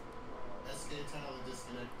 SK Tyler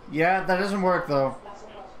disconnected. Yeah, that doesn't work though.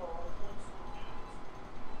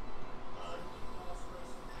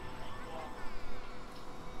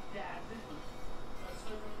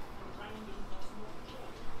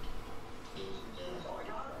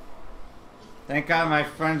 Thank God my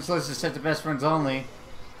friends list is set to best friends only.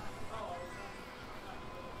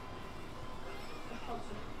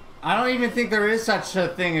 I don't even think there is such a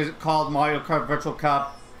thing as called Mario Kart Virtual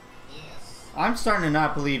Cup. Yes. I'm starting to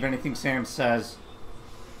not believe anything Sam says.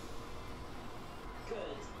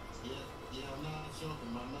 Yeah, I'm not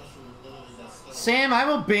joking. My mushroom literally got stuck. Sam, I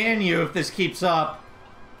will ban you if this keeps up.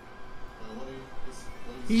 What are you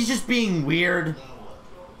He's just being weird. now what?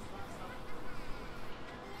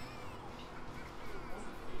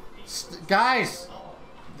 Guys,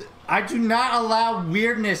 I do not allow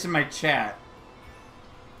weirdness in my chat.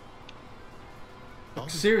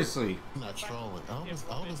 Seriously. I'm not trolling. I hope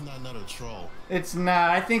it's not another troll. It's not.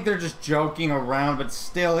 I think they're just joking around, but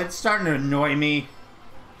still, it's starting to annoy me.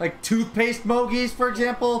 Like toothpaste Mogies, for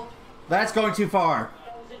example. That's going too far.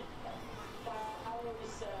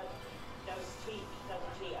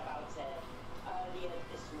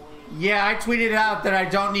 Yeah, I tweeted out that I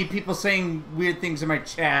don't need people saying weird things in my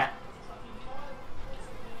chat.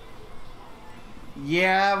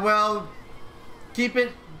 Yeah, well, keep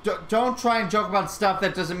it. Don't try and joke about stuff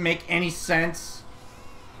that doesn't make any sense.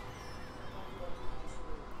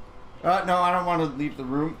 No, I don't want to leave the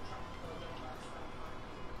room.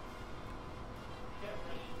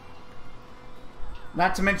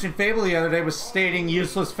 Not to mention Fable the other day was stating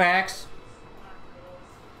useless facts.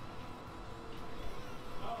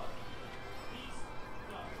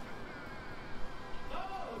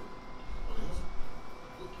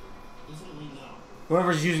 Who's gonna win now?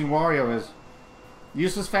 Whoever's using Wario is.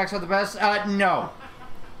 Useless facts are the best? No.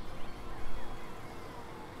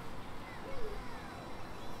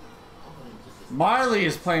 Marley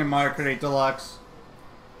is playing Mario Kart 8 Deluxe.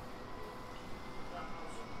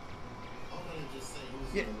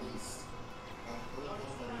 Yeah.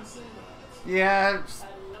 Yeah.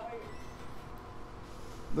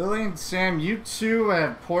 Lily and Sam, you two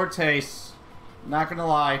have poor taste. Not gonna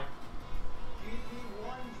lie.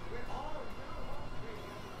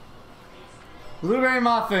 Blueberry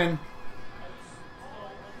muffin.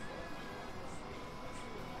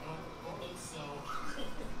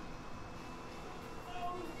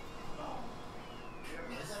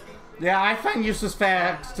 Yeah, I find useless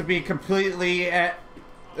facts to be completely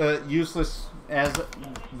useless as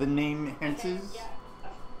the name hints.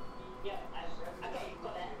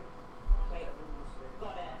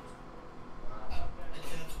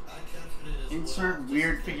 Insert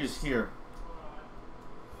weird figures here.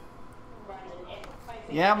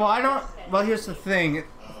 Yeah, well, I don't. Well, here's the thing.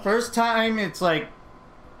 First time, it's like.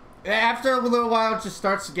 After a little while, it just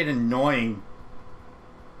starts to get annoying.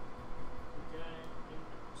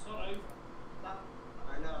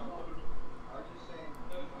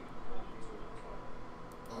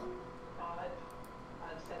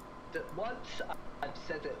 Once I've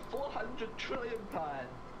said it 400 trillion times.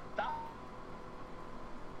 That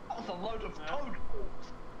was a load of code.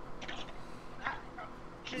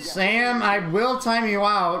 Sam, I will time you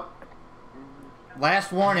out.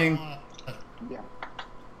 Last warning. Yeah.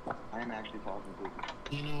 I am actually talking to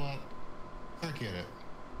you. You know what? Forget it.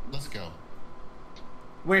 Let's go.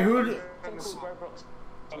 Wait, who? Mario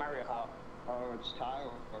Kart. Oh, it's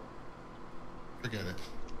Tyler. Forget it.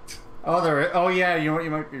 Oh, there. Oh, yeah. You know what?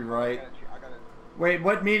 You might be right. I gotta Wait,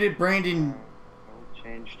 what needed Brandon?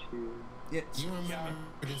 change to. Yeah. You remember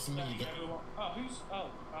this me? Oh, who's? Oh.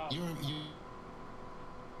 You.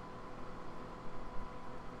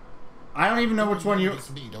 I don't even know which one you.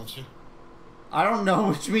 It's me, don't you? I don't know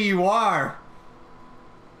which me you are.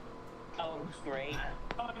 Oh, great.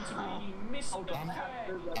 Time to be Mr.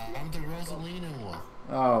 I'm the Rosalina one.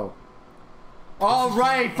 Oh. All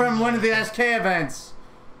right, from one of the SK events.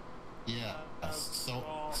 Yeah. So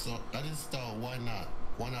I just thought, why not?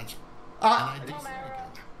 Why not? And I did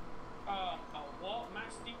What?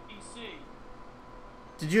 Max DC?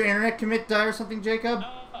 Did your internet commit die or something, Jacob? No,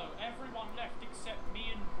 everyone left except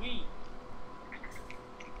me and we.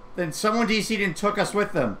 Then someone DC'd and took us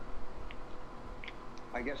with them.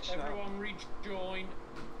 I guess so. Everyone rejoin.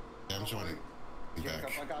 Yeah, I'm joining. I'm Jacob,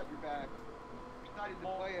 back. I got your back. Not even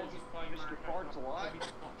play as Mr. Farts a lot.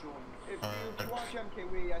 If you watch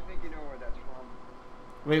MK8D, I think you know where that's from.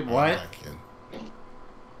 Wait, I'm what? back in.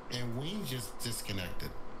 And we just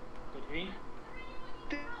disconnected. Did he?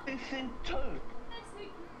 This in two.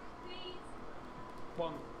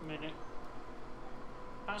 1 minute.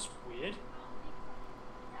 That's weird.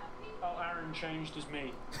 Oh, Aaron changed as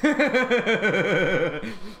me.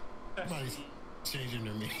 Somebody's changing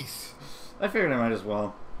their me's. I figured I might as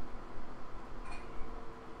well.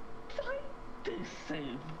 This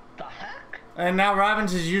is the heck? And now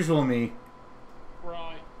Robin's his usual me.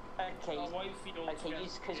 Right. Okay. I'll wait for you all to get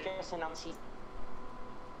Because here. Jess announced he's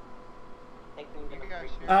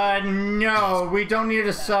No, we don't need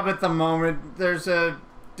a sub at the moment. There's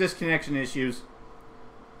disconnection issues.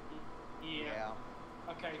 Yeah.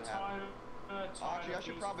 Okay, time. Actually, I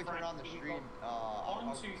should probably turn on the stream.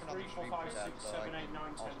 1, 2, 3, 4, 5, 6, 7, 8, 9,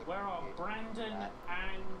 10. Where are Brandon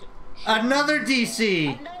and Another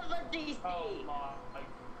DC! Another DC! Oh my.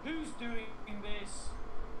 Who's doing this?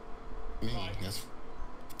 Me, that's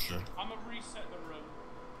sure. I'm gonna reset the room.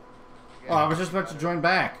 Oh, I was just about to join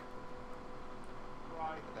back.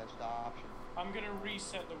 Right. The best option. I'm gonna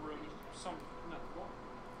reset the room. No,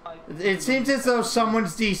 what? It seems as though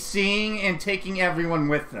someone's DCing and taking everyone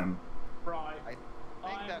with them. Right. I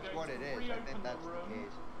think that's what it is. I think that's the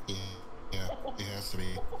case. Yeah, it has to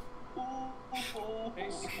be.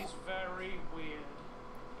 This is very weird.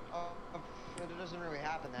 It doesn't really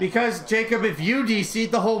happen that Because, much, Jacob, if you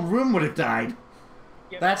DC'd, the whole room would have died.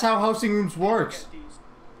 Yeah, That's how hosting rooms works.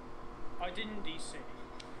 I didn't DC.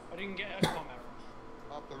 I didn't get a comment.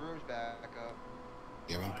 Up the room's back up.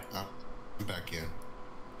 Yeah, I'm back in.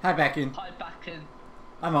 Hi, back in. Hi, back in.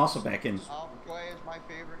 I'm also back in. Clay is my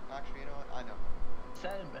favorite. Actually, you know what? I know.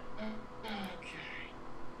 Same. Okay.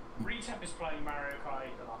 Retep is playing Mario Kart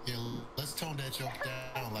 8 Deluxe. Yeah, let's tone that joke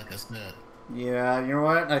down, like I said. Yeah, you know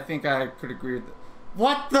what? I think I could agree with that.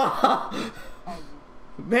 What the?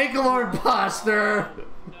 Make-a-lord imposter!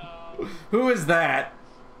 No. Who is that?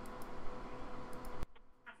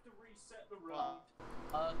 I have to reset the room.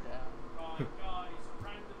 Okay. Right, guys.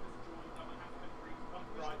 Random has joined. I'm gonna have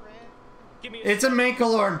to right. Give me It's a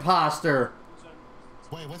make-a-lord imposter.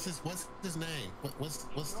 Wait, what's his name? What's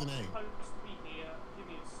the name? Supposed to be here. Give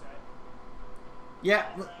me a sec. Yeah.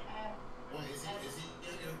 Wait, is he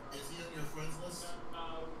on your friends list?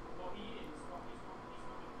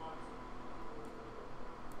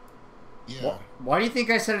 Yeah. Why do you think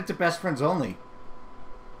I set it to best friends only?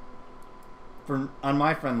 For on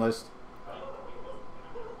my friend list.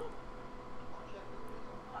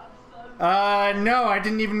 No, I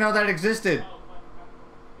didn't even know that existed.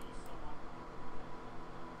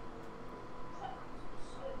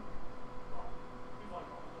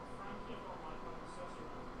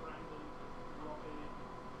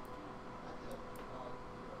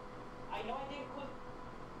 I know I didn't put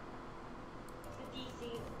the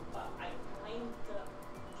DC, but I claimed the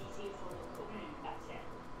DC from the cook. That's it.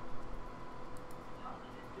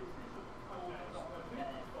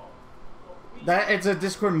 That it's a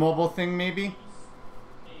Discord mobile thing, maybe.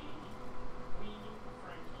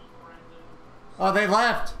 Oh, they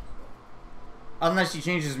left. Unless he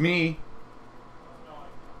changes me.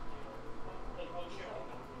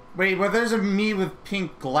 Wait, well, there's a me with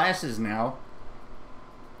pink glasses now.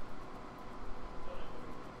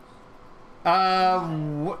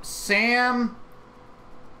 Sam?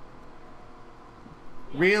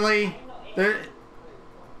 Really? There...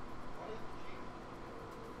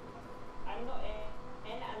 I'm not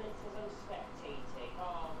in, and it says I'm spectating.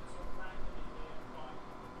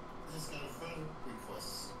 Just got a friend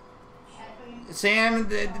request. Sam,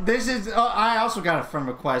 this is... Oh, I also got a friend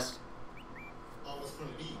request. Oh, it's from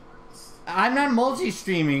me. I'm not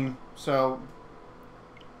multi-streaming, so...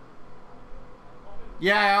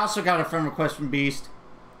 Yeah, I also got a friend request from Beast.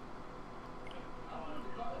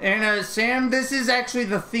 And, Sam, this is actually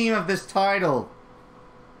the theme of this title.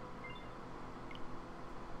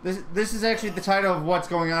 This is actually the title of what's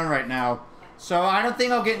going on right now. So I don't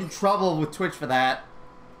think I'll get in trouble with Twitch for that.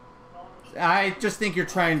 I just think you're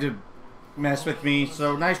trying to mess with me,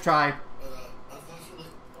 so nice try. Unfortunately,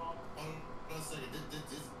 one second,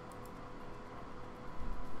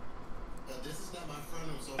 this is not my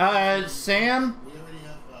friend. Sam? We already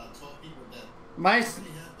have 12 people that... My... We already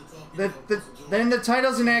have the 12 people Then the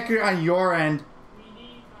title's inaccurate on your end.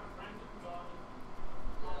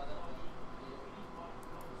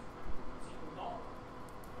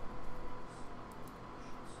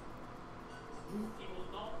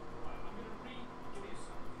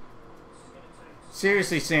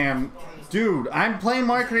 Seriously, Sam. Dude, I'm playing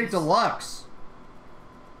Mario Kart Deluxe.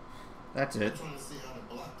 That's it. I'm trying to see how to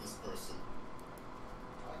block this person.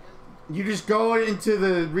 You just go into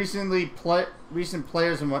the recent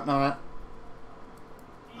players and whatnot.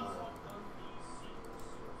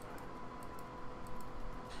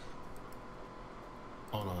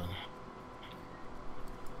 Hold on.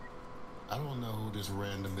 I don't know who this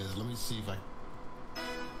random is. Let me see if I...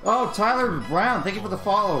 Oh, Tyler Brown, thank you for the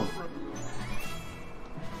follow.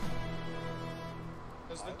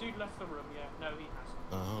 Has the dude left the room yet? No, he hasn't.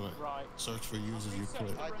 hold on. Right. Search for users you What put.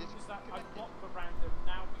 he said to the room was that I blocked the random.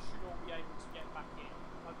 Now we should all be able to get back in.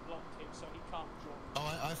 I blocked him so he can't join.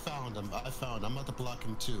 Oh, I found him. I'm about to block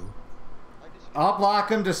him too. I'll block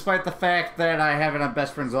him despite the fact that I have it on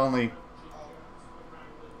best friends only.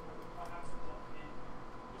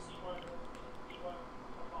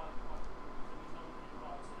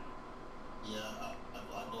 Yeah,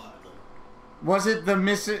 I blocked him. Was it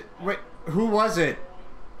the Wait, who was it?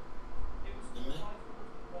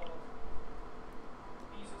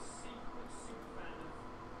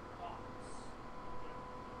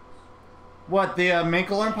 What, the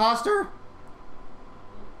Minkler imposter?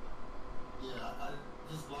 Yeah, I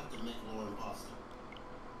just blocked the Minkler imposter.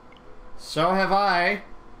 So have I.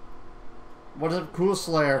 What up, Cool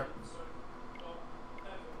Slayer?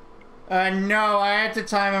 No, I had to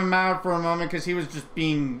time him out for a moment because he was just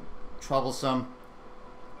being troublesome.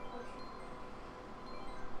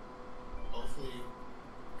 Hopefully he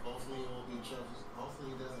won't be troublesome. Hopefully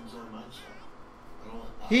he doesn't join my chat.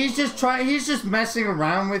 He's just messing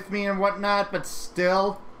around with me and whatnot, but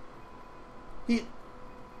still.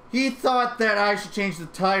 He thought that I should change the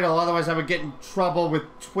title, otherwise I would get in trouble with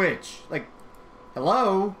Twitch. Like,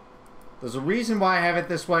 hello? There's a reason why I have it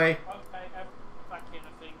this way. Okay, back in,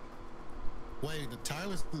 I think. Wait, the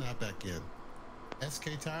Tyler's not back in.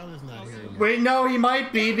 SK Tyler's not here yet. Wait, no, he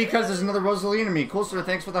might be because there's another Rosalina me. Cool, sir,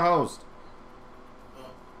 thanks for the host.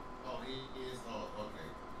 He is. Oh, okay.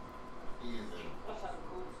 He is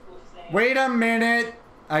in. Wait a minute.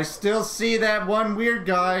 I still see that one weird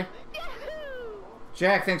guy.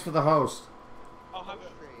 Jack, thanks for the host. I'll have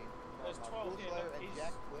it. There's 12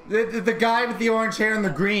 here. He's... The guy with the orange hair and the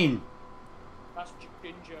green. That's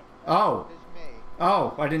Ginger. Oh.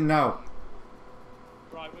 Oh, I didn't know.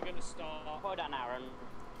 Right, we're going to start. Well done, Aaron.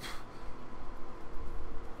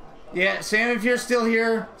 Yeah, Sam, if you're still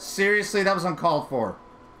here, seriously, that was uncalled for.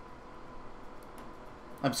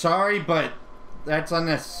 I'm sorry, but that's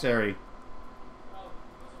unnecessary.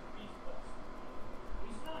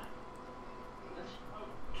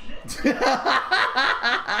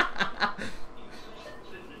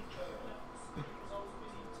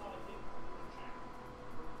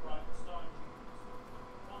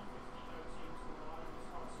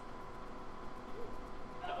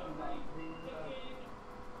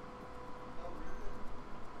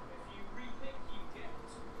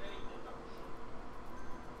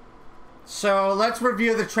 So let's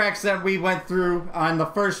review the tracks that we went through on the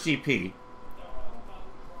first GP.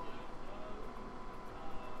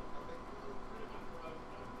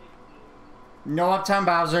 No Uptown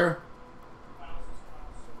Bowser.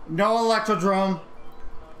 No Electrodrome.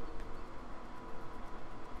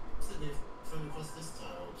 What's this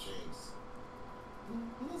tile, James?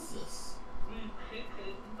 What is this?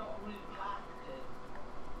 Repicked, not repacked.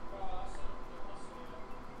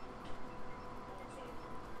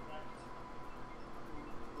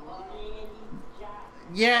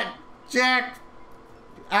 Yeah, Jack,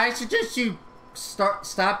 I suggest you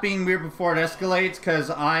stop being weird before it escalates, because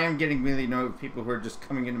I am getting really annoyed with people who are just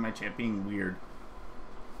coming into my chat being weird.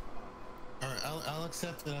 Alright, I'll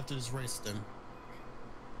accept it after this race then.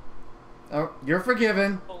 Oh, you're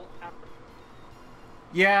forgiven.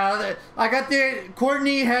 Yeah, I got the...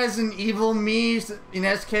 Courtney has an evil me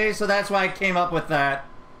in SK, so that's why I came up with that.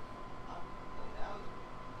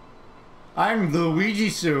 I'm the Luigi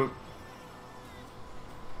suit.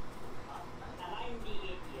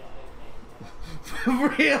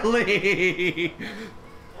 Really?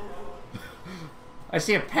 I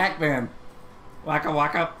see a Pac-Man. Waka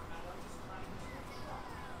waka.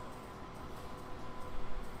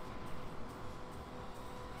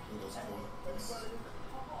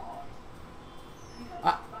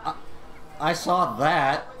 I saw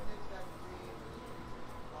that.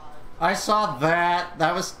 I saw that.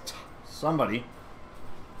 That was somebody.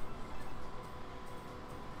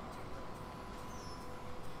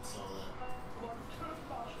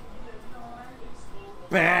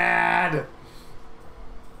 Bad.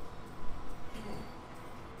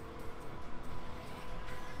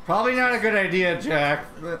 Probably not a good idea, Jack.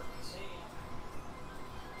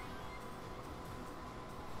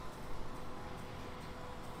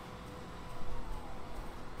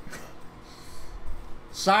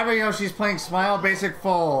 Cyber Yoshi's playing Smile Basic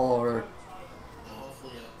Full, or...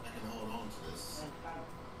 Hopefully I can hold on to this.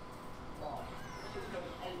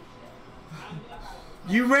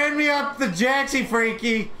 You ran me up the Jaxie,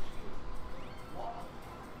 Frankie!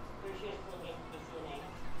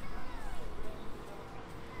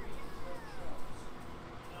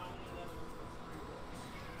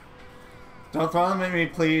 Don't throw them at me,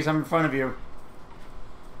 please. I'm in front of you.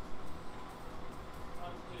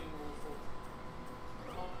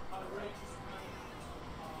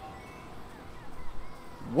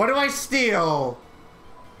 What do I steal?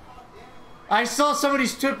 I saw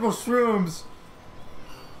somebody's triple shrooms.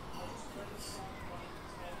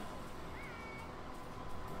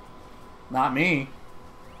 Not me.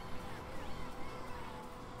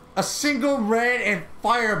 A single red and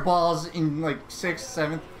fireballs in like 6th,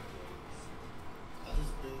 7th.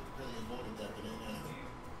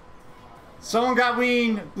 Someone got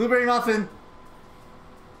Ween. Blueberry muffin.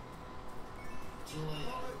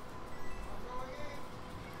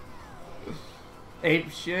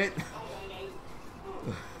 Ape shit.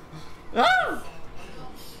 Ah!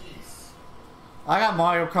 I got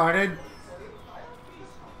Mario Karted.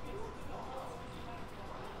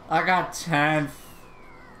 I got 10th.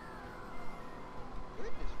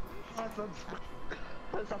 I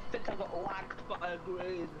think I got whacked by a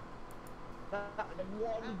green. That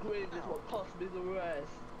one green is what cost me the rest.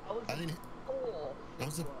 I didn't. I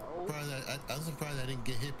was surprised I didn't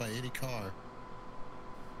get hit by any car.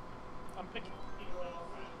 I'm picking.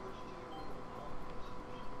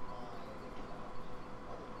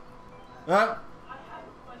 Uh. I have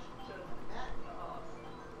a question to ask.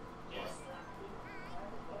 Yes.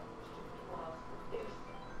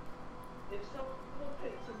 If someone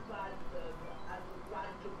picks a random and a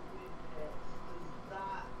random green hits,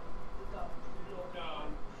 does that your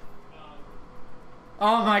No.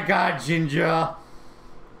 Oh my god, Ginger.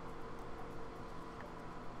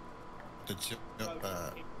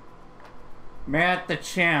 Matt the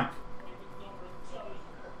champ.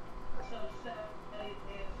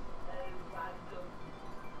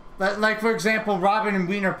 Like, for example, Robin and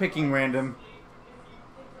Wien are picking random.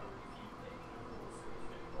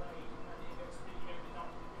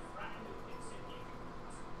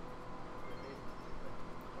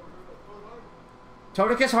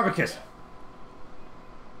 Toadicus, Harbicus.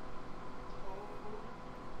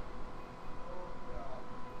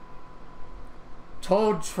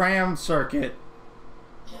 Toad Tram Circuit.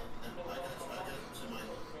 Yeah, I got you,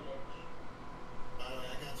 Michael. By the way,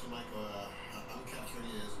 I got you, Michael. I'm capturing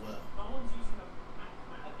you as well.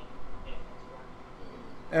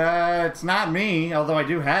 It's not me, although I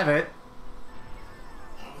do have it.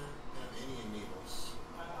 I don't have any amigos.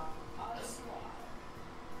 I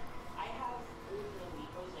have all the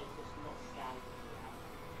amigos, I'm just not scanning.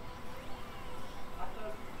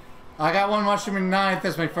 I got one mushroom in 9th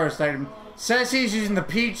as my first item. Says he's using the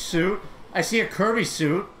Peach suit. I see a Kirby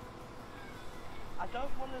suit. I don't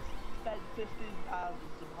want to spend 15 pounds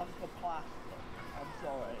on for plastic. I'm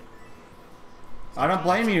sorry. I don't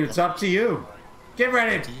blame you. It's up to you. Get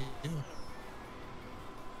ready.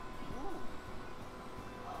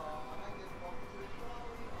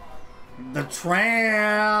 The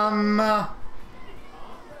tram. I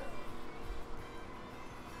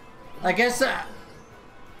guess.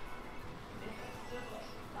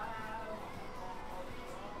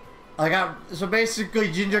 So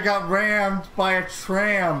basically Ginger got rammed by a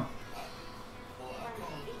tram.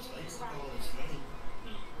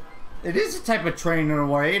 It is a type of train in a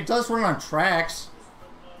way. It does run on tracks.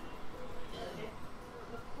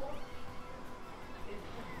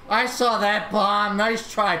 I saw that bomb.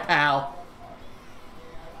 Nice try, pal.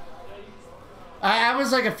 I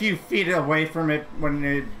was like a few feet away from it when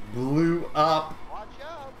it blew up. Watch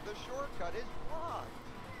out, the shortcut is blocked.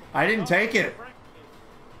 I didn't take it.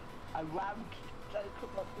 I rammed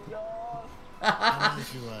Jacob up the yard.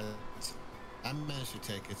 I managed to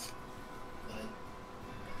take it.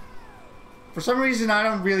 For some reason, I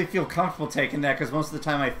don't really feel comfortable taking that because most of the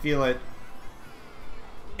time I feel it.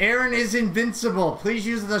 Aaron is invincible. Please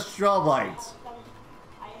use the strobe lights.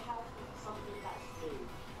 I have something that's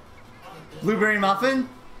blue. Blueberry muffin?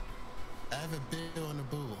 I have a bill on the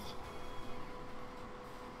bull.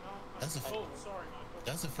 That's a Oh, sorry, Michael.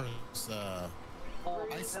 that's the first.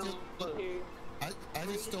 I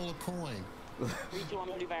just stole a coin. 3, 2,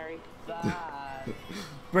 1, blueberry.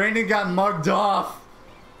 Brandon got mugged off.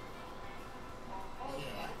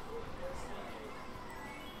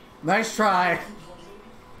 Nice try.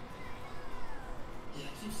 Yeah, I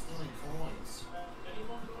keep stealing coins.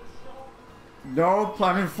 Nope,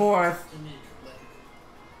 I'm in 4th. Oh,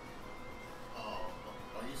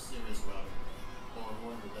 are you serious, Robin? Or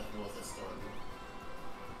whoever that was that started?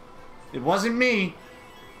 It wasn't me.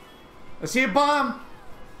 I see a bomb.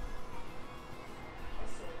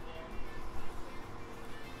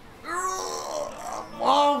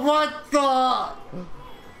 Oh, what the?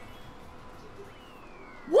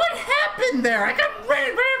 What happened there? I got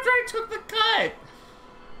ran right after I took the cut.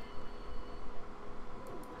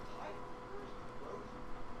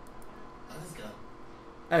 I just got.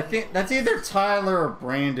 I think that's either Tyler or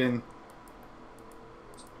Brandon.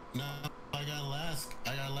 No, I got last.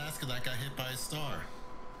 I got last because I got hit by a star.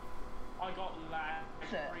 I got lag.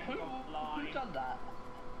 Who done that?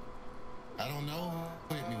 I don't know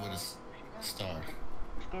who hit me with a star.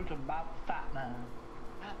 Let's go to Mount Fat Man.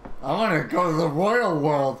 I want to go to the royal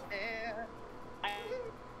world.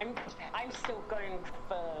 I'm still going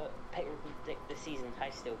for predict the season.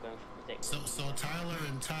 I'm still going for predict. So Tyler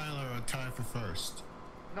and Tyler are tied for first.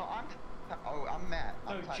 No, I'm Matt.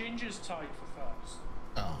 No, I'm Ginger's tied for first.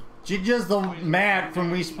 Oh. Ginger's the Matt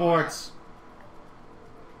from Wii Sports.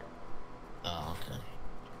 Oh, okay.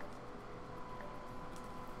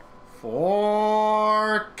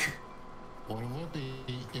 Fork. Well,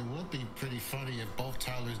 it would be pretty funny if both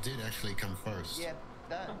Tylers did actually come first. Yeah,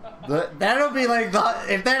 that. That'll be like the,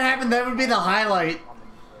 if that happened, that would be the highlight.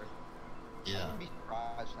 Yeah. I'd be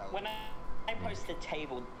surprised how. When I post the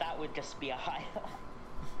table, that would just be a highlight.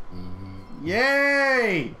 Mm-hmm.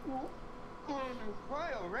 Yay!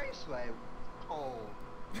 Royal Raceway. Oh.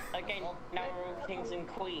 Okay, now we're all kings and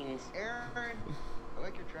queens. Aaron, I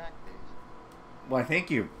like your track days. Why, thank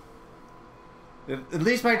you. At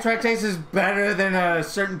least my track taste is better than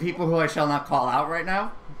certain people who I shall not call out right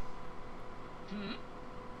now.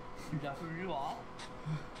 That's who you are.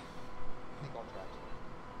 I think all tracks.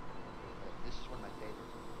 This is one of my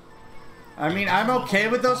favorites. I mean, I'm okay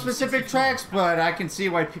with those specific tracks, but I can see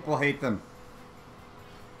why people hate them.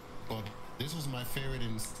 Well, this was my favorite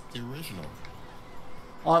in the original.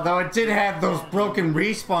 Although it did have those broken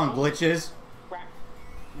respawn glitches.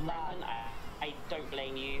 Raven, I don't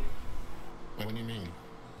blame you. What do you mean?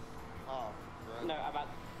 Oh, right. No, about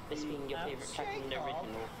this being your favorite track in the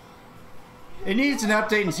original. It needs an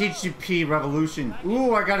update in CGP Revolution.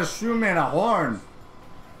 Ooh, I got a shroom and a horn.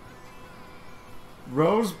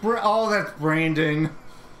 Oh, that's Brandon.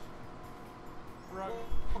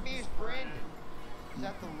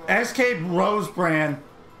 SK Rosebrand.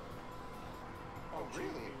 Oh, really?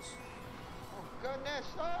 Oh, goodness,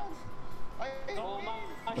 son! Oh,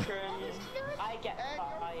 mushrooms. I get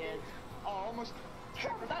fired. Oh, almost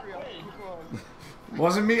technically on.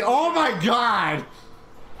 Wasn't me. Oh my god!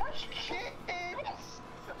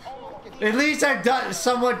 At least I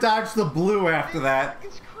somewhat dodged the blue after that.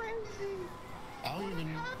 It's crazy. I don't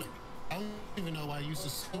even know why I used the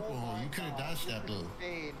super horn. You could have dodged that blue.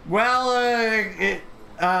 Well,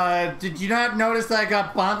 did you not notice that I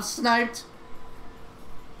got bomb sniped?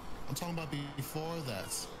 I'm talking about before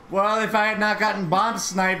that. Well, if I had not gotten bomb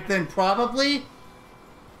sniped, then probably.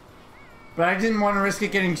 But I didn't want to risk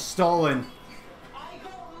it getting stolen. I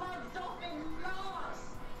got mugged up in last.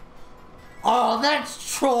 Oh,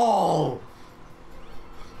 that's troll!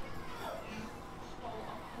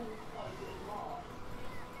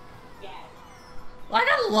 Yeah. I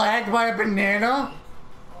got lagged by a banana.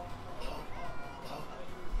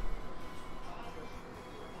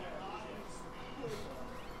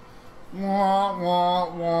 Wah,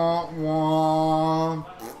 wah, wah, wah.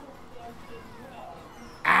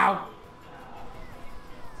 Ow.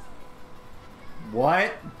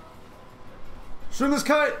 What? Shroom is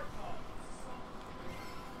cut.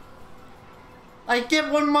 I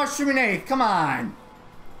get one mushroom and eighth. Come on.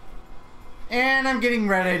 And I'm getting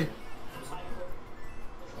redded.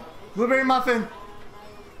 Blueberry muffin.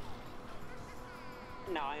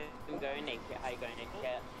 No, I'm going naked. How you going naked?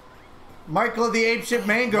 Michael the apeshit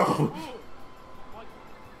mango.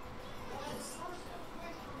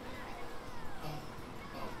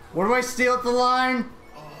 What do I steal at the line?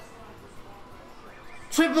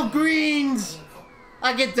 Triple greens.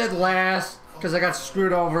 I get dead last because I got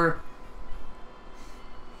screwed over.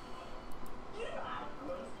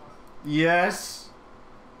 Yes.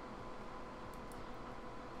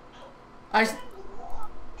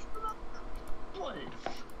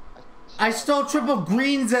 I stole triple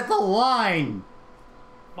greens at the line.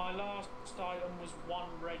 My last item was 1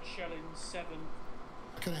 red shell in 7.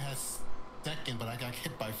 I could have had second, but I got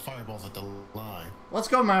hit by fireballs at the line. Let's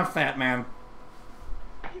go, my fat man.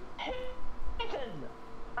 I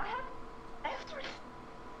have every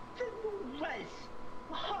single race.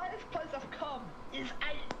 The highest place I've come is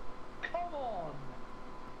 8. Come on.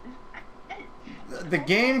 It's 8. The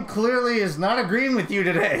game clearly is not agreeing with you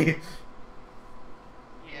today.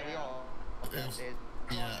 Yeah, we all.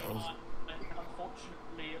 Yeah, it was.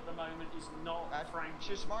 Unfortunately, at the moment, is not Frank. It's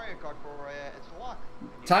just Mario Kart for it's luck.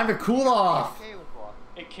 Time to cool off. Okay with luck.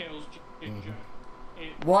 It kills Ginger.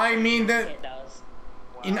 Well, I mean that It does.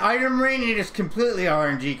 in item rain it is completely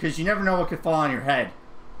RNG because you never know what could fall on your head.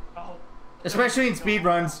 Oh, Especially in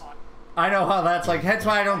speedruns. I know how that's like. That's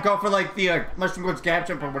why I don't go for like the Mushroom Goods gap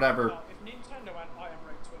jump or whatever. If Nintendo had item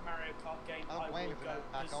rain to a Mario Kart game, I I don't blame you would for go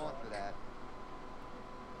not going for that.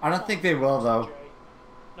 I don't think they will though.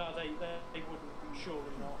 No, they wouldn't. Surely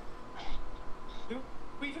not.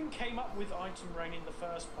 Who even came up with item rain in the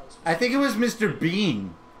first place? I think it was Mr.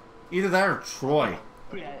 Bean. Either that or Troy.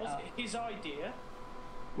 Was it his idea?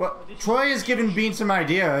 Well, Troy has given Bean some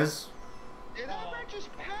ideas. Did I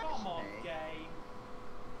just pass Come on, me? game.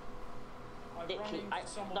 I ran Literally, into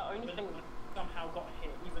someone the only that thing. somehow got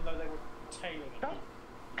hit, even though they were tailing it. Don't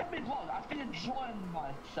get me wrong, I've been enjoying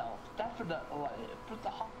myself, definitely. But the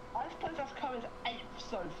highest place I've come is 8th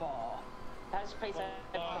so far. That's place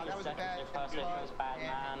that was a bad first one was bad, yeah.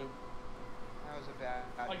 man. That was a bad.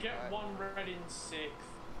 I get 1 red in 6th.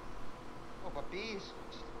 Oh, but bees.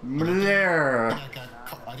 Blair.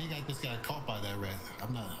 I think I just got caught by that red.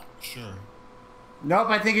 I'm not sure. Nope,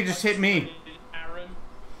 I think it just hit me. Aaron.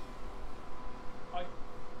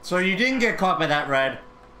 So you didn't get caught by that red.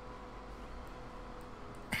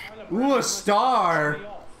 Ooh, a star.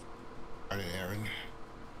 Alright, Aaron.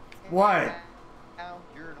 What? Now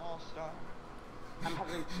you're an all-star. I'm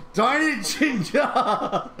having. Darn it, Ginger!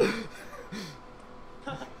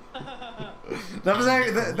 That was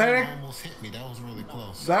that almost hit me. That was really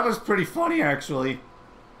close. that was pretty funny actually.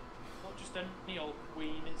 Not just any old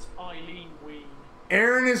queen, it's Eileen Ween.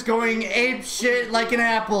 Aaron is going ape shit like an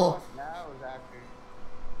apple. That was accurate.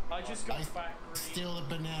 I just got I back green. steal a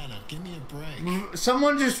banana. Give me a break.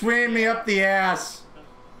 Someone just ran me up the ass.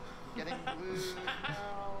 Getting blue.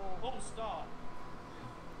 All star.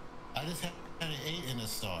 I just had an 8 and a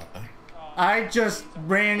star. I just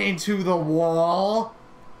ran into the wall.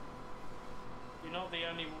 You're not the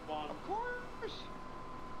only one. Of course.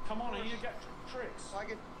 Come on, I need to get tricks. So I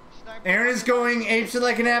get sniped. Aaron is going ape shit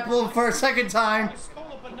like an apple for a second time. I stole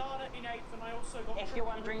a banana in 8th and I also got If you're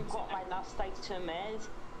wondering what my last item is,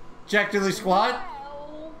 Jack Dilly Squad.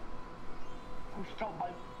 well, Who stole my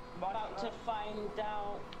about to find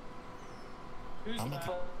out. Who's I'm that?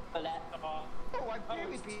 a- But that. Oh, I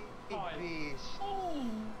barely beat Beast.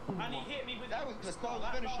 And he hit me with That was the close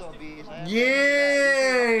finish though, Beast.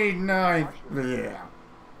 Yay! Nice. Yeah.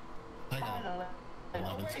 I got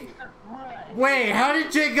 11. Wait, how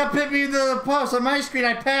did Jacob hit me to the post? On my screen,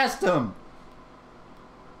 I passed him.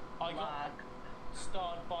 I got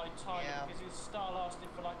started by Tyler because his star lasted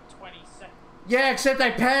for like 20 seconds. Yeah, except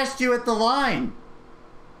I passed you at the line.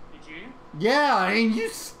 Did you? Yeah, and you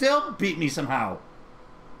still beat me somehow.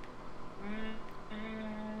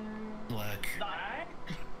 Black.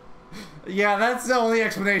 Yeah, that's the only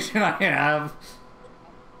explanation I have.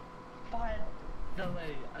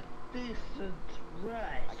 Finally, a decent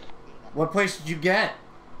race. What place did you get?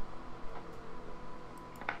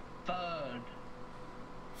 Third.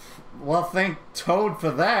 Well, thank Toad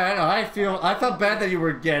for that. I felt bad that you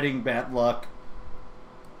were getting bad luck.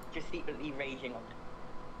 Just secretly raging on.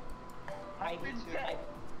 What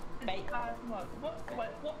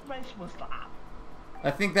race was that? I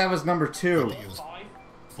think that was number 2. I think it was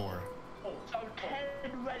 4. So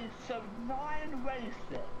 10 races, so 9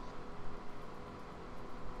 races.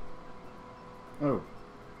 Oh.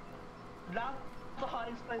 That's the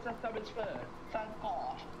highest place I've done is third. Thank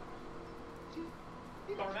God.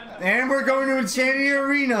 And we're going to Insanity When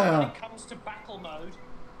Arena. it comes to battle mode,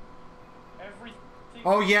 everything.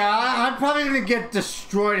 Oh yeah, I'm probably gonna get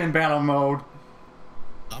destroyed in battle mode.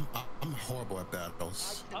 I'm horrible at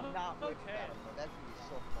battles. I'm Not okay. That's gonna be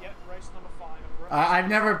so fun. Yep, race number 5. I've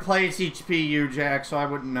never played CPU, Jack, so I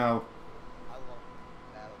wouldn't know. I love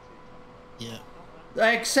battle too. Yeah.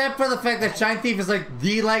 Except for the fact that Shine Thief is like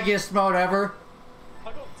the leggiest mode ever. I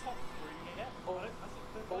got top 3 yet. All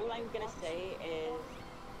I'm gonna say is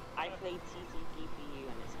I played TTPPU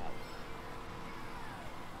and it's hell.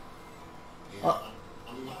 Yeah.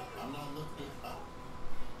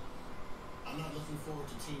 I'm not looking forward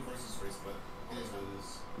to team versus race, but it is what it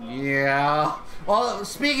is. Yeah. Well,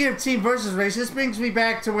 speaking of team versus race, this brings me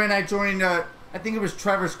back to when I joined, I think it was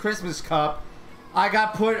Trevor's Christmas Cup. I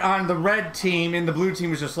got put on the red team, and the blue team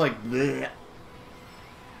was just like, bleh.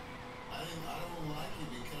 I don't like it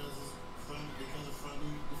because of friendly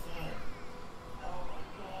fire.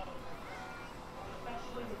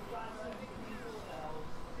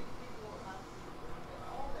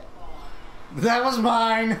 That was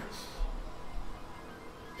mine.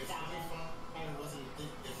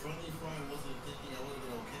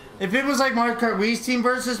 If it was like Mario Kart Wii's team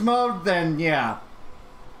versus mode, then yeah.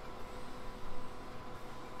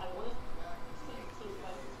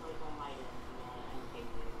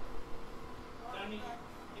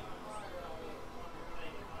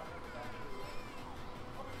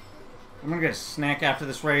 I'm gonna get a snack after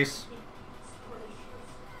this race.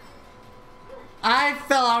 I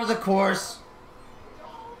fell out of the course.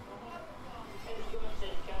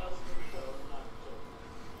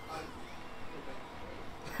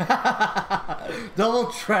 Double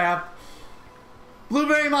trap.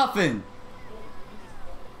 Blueberry muffin.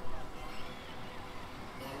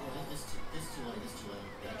 It's too late.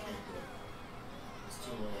 I can't do it. It's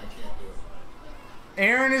too late. I can't do it.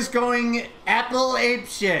 Aaron is going apple ape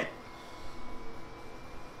shit.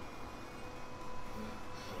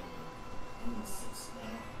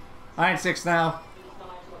 I'm 6 now.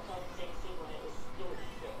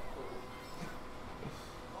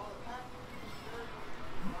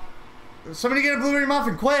 Somebody get a blueberry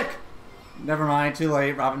muffin, quick! Never mind, too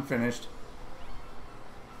late. Robin finished.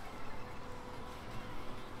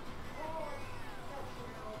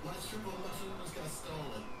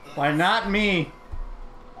 Why not me?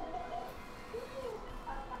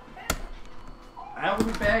 I will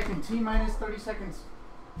be back in T-minus 30 seconds.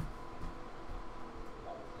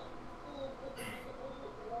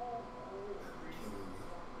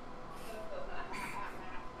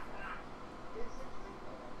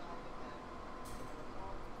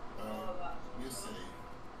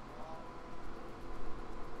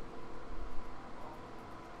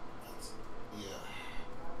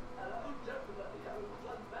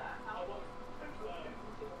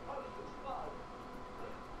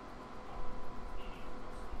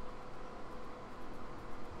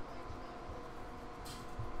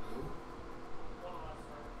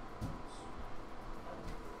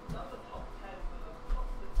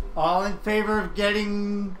 All in favor of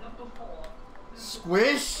getting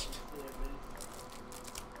squished?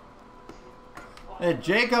 Hey,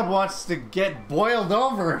 Jacob wants to get boiled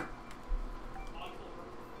over.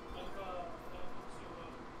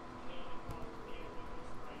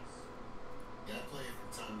 Yeah, I play it from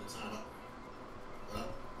time to time. I'm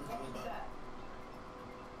coming back.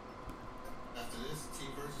 After this, team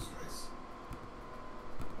versus race.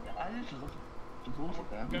 I need to look at the rules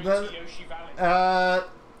again. Go to Yoshi Valley.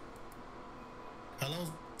 Hello,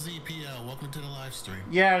 ZPL. Welcome to the live stream.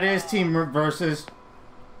 Yeah, it is team versus.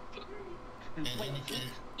 Wait,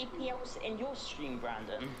 EPL's in your stream,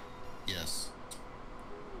 Brandon? Yes.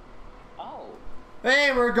 Oh.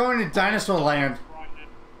 Hey, we're going to Dinosaur Land.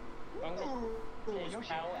 You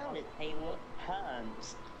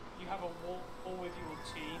have a war with your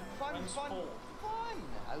team. Fun.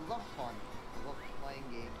 I love fun. I love playing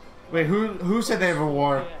games. Wait, who said they have a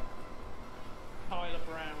war? Yeah. Tyler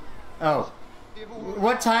Brown. Oh.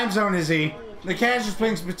 What time zone is he? The Cash is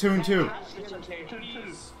playing Splatoon 2.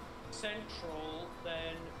 He's Central,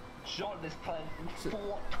 then... John is playing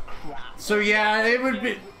Fort Crap. So yeah, it would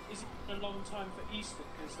be... Is it a long time for Eastern?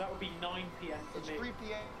 Because that would be 9 PM for It's me. 3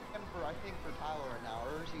 PM for, I think, for Tyler an hour.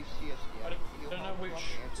 Or is he CST? I don't know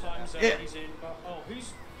which time zone he's in, but... Oh,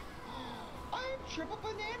 who's... I am triple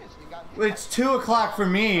bananas. You got It's 2 o'clock for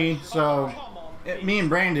me, so... Come on, Me and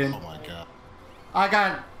Brandon. Oh my god. I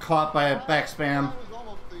got caught by a back spam. I was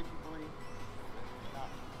almost 3 for 3.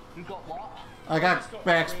 You got what? I got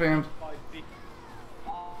back spammed.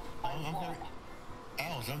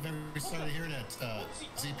 I'm very sorry to hear that,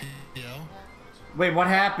 ZPL. Wait, what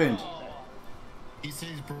happened? He said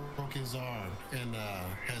he broke his arm and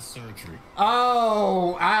has surgery.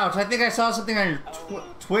 Oh, ouch. I think I saw something on your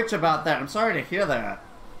Twitch about that. I'm sorry to hear that.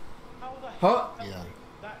 Huh? Yeah.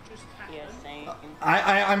 That just happened. Yeah, same.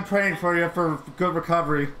 I'm praying for you for good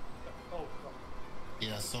recovery.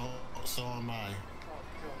 Yeah, so am I.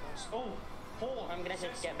 Oh, Paul. I'm gonna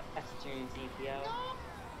just get back to DPO.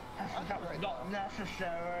 Not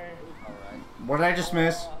necessary. Alright. What did I just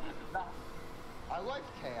miss? I like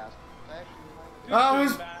chaos. I actually like Oh, it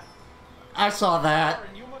was, I saw that.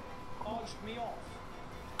 Aaron, you charged me off.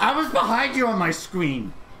 I was behind you on my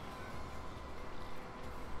screen.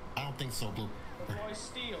 I don't think so, Blue. Before I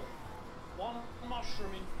steal 1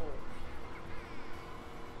 mushroom in 4.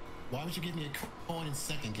 Why would you give me a coin in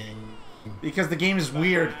second game? Because the game is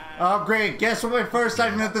weird. Oh, great. Guess what my first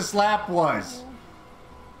item at this lap was?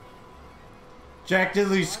 Jack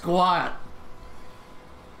Diddley squat.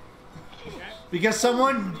 Because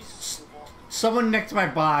someone nicked my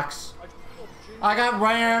box. I got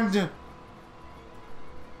rammed. Who's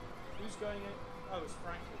going in? Oh, it's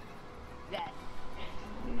Frankie. Yeah.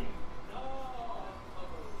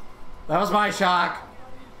 That was my shock.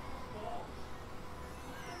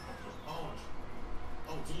 Oh,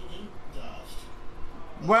 you dodged.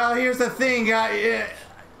 Well, here's the thing.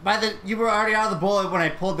 You were already out of the bullet when I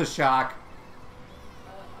pulled the shock.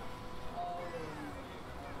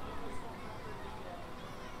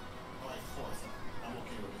 Alright, fourth. I'm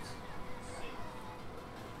okay with this.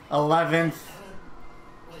 11th.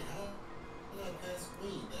 Wait, how did I pass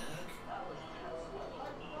Queen? The heck?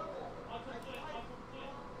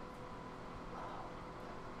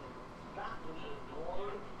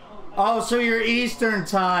 Oh, so you're Eastern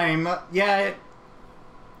time. Yeah.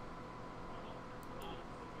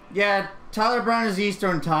 Yeah, Tyler Brown is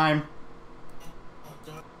Eastern time.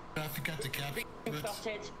 I forgot to capture it.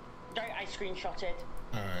 Screenshotted. Don't I screenshotted?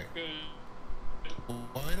 Alright.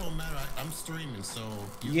 Well, it don't matter. I'm streaming, so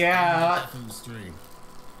you Yeah. from the stream.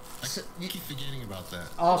 I keep forgetting about that.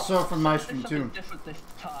 Also from my stream Something too. different this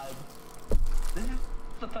time. This is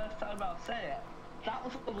the first time I'll say it. That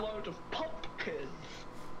was a load of pumpkins.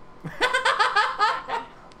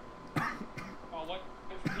 I'll wait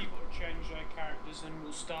for people to change their characters and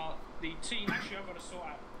we'll start the team. Actually, I've got to sort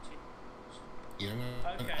out the team.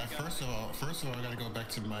 Yeah, Okay, first of all, I gotta go back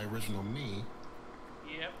to my original me.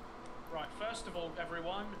 Yep. Right, first of all,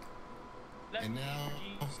 everyone, let And me now-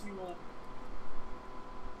 introduce you all.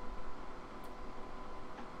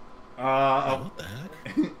 What the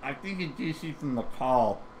heck? I think it's DC from the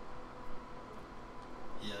call.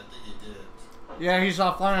 Yeah, I think he did. Yeah, he's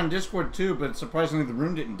offline on Discord too, but surprisingly the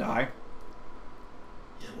room didn't die.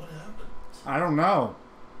 Yeah, what happened? I don't know.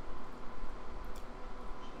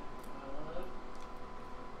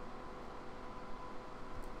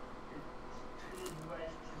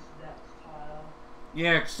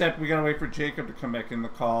 Yeah, except we gotta wait for Jacob to come back in the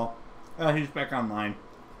call. He's back online.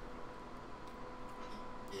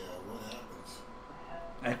 Yeah, what happens?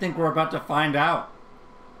 I think we're about to find out.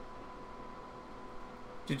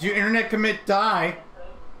 Did your internet commit die?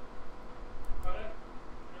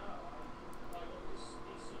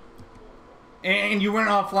 And you went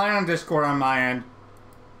offline on Discord on my end.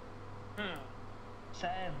 Same.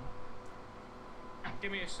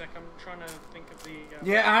 Give me a sec, I'm trying to think of the...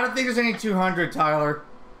 Yeah, I don't think there's any 200, Tyler.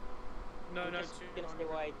 No, no, Just gonna say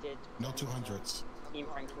what I did. No 200s. Team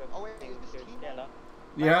Frank Oh, wait, is this team? Stella.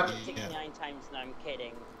 Yep. 69 times, no, I'm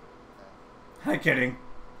kidding. I'm kidding.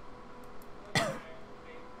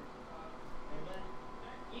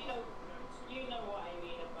 You know what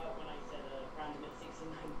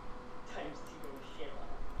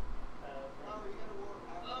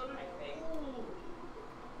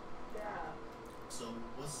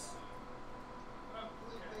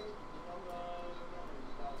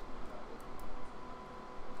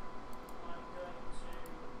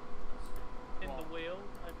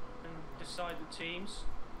teams.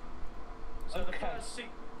 So the first 6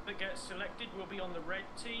 that get selected will be on the red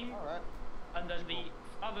team. Alright. And then the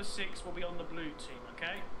other 6 will be on the blue team,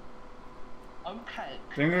 okay? Okay.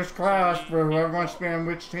 Fingers crossed for whoever wants to be on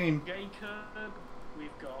which team. Jacob,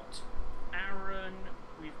 we've got Aaron,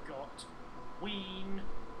 we've got Ween,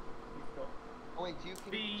 we've got Oh wait, can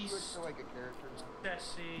you switch to like a character now?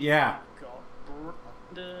 Jesse, Yeah. we've got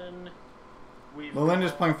Brendan, we've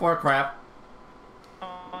Melinda's got playing Warcraft.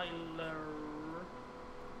 Tyler,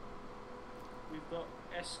 we've got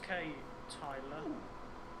SK Tyler,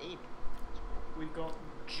 Ape. we've got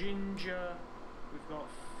Ginger, we've got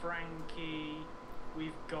Frankie,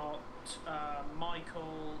 we've got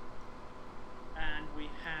Michael, and we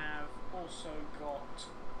have also got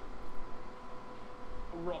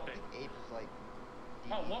Robin. Ape is like.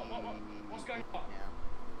 Oh, what's going on?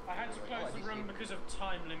 Now. I had to close the room because of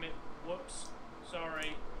time limit. Whoops.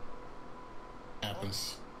 Sorry.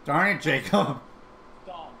 Happens. Darn it, Jacob.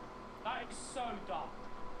 Dumb. That is so dumb.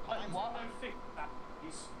 Why? Why don't fix that,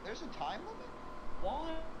 please? There's a time limit? Why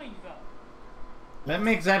though? That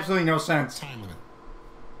makes absolutely no sense. Time limit.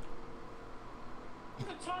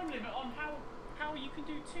 There's a time limit on how you can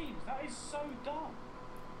do teams. That is so dumb.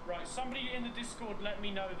 Right, somebody in the Discord let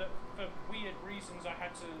me know that for weird reasons I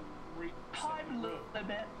had to Time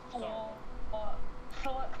limit for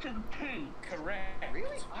selection team. Correct.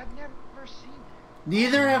 Really? I've never seen that.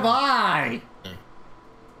 Neither have I. Yeah.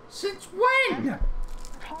 Since when?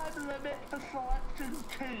 Time limit for selection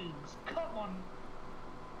teams. Come on,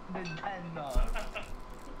 Nintendo.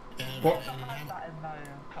 And, Well- and That in Mario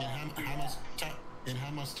Kart.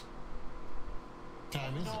 how much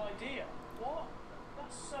time is No it? idea. What?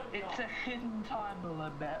 That's so It's dumb. a hidden time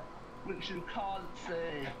limit, which you can't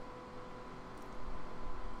see.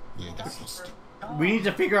 Yeah, that's We need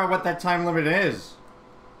to figure out what that time limit is.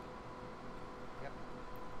 Yep.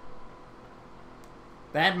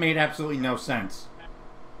 That made absolutely no sense.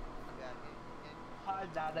 Hi,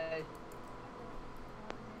 Daddy.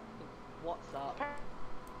 What's up?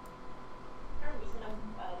 Apparently, he's gonna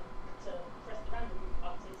to press the random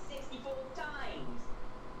button 64 times.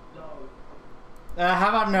 No. How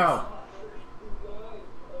about no?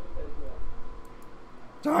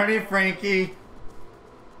 Darn it, Frankie.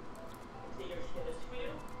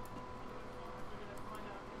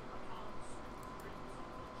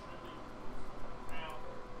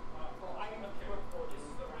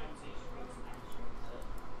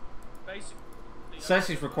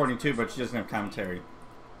 Ceci's recording too, but she doesn't have commentary.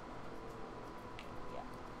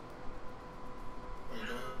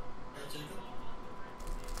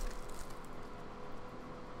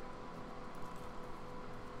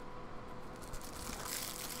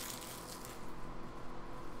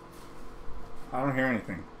 I don't hear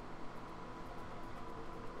anything.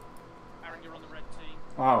 Aaron, you're on the red team.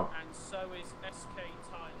 Oh. And so is SK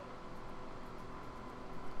Tyler.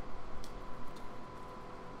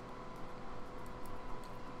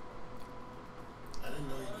 I didn't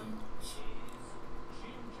know you can.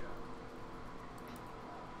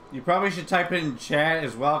 You probably should type it in chat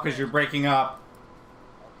as well, because you're breaking up.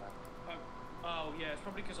 Oh yeah, it's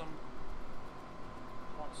probably because I'm.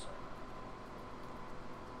 One second.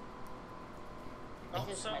 Oh,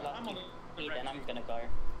 This is so my I'm last on the GP, red then I'm team. gonna go. Okay.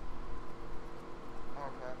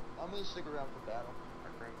 I'm gonna stick around for battle.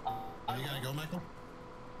 Are you gonna go, Michael?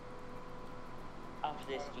 After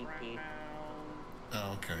this GP.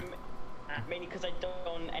 Oh, okay. Mainly because I don't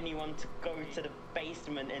want anyone to go to the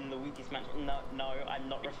basement in Luigi's Mansion. No, I'm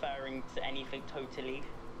not referring to anything totally.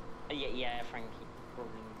 Yeah, Frankie.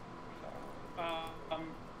 Probably.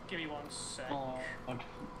 Give me one sec. Oh,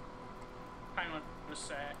 Hang on a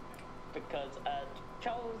sec. Because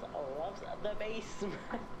Charles loves the basement.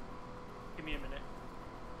 Give me a minute.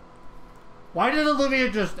 Why did Olivia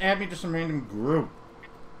just add me to some random group?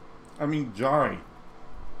 I mean, Jari.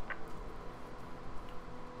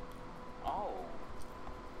 Oh.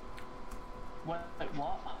 wait,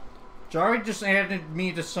 what? Jari just added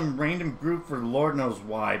me to some random group for Lord knows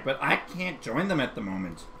why, but I can't join them at the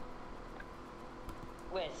moment.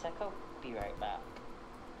 Wait a sec, I'll be right back.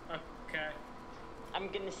 Okay. I'm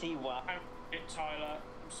gonna see what. I'm it, Tyler.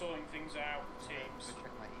 I'm sorting things out with teams.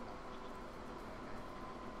 Check my email.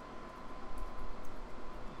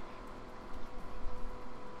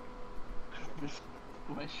 This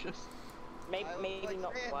delicious. Maybe like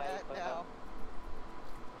not saying quite. that But now.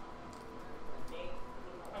 Okay.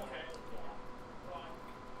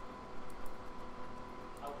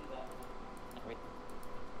 Right.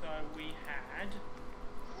 So we had.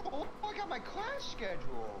 Oh, I got my class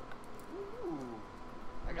schedule. Ooh.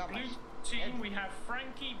 I got my. Blue team, we have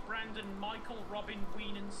Frankie, Brandon, Michael, Robin,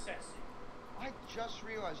 Ween, and Ceci. I just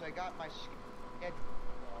realized I got my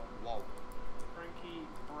Whoa. Frankie,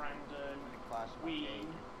 Brandon, Class Ween.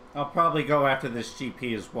 I'll probably go after this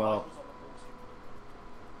GP as well.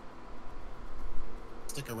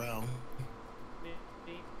 Stick around.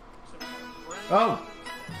 Oh!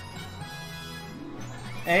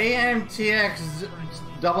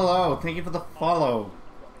 AMTX00, thank you for the follow.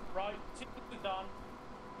 Right, typically done.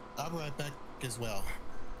 I'll be right back as well.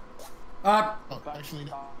 Oh, Actually,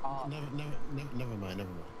 never mind.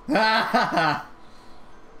 ha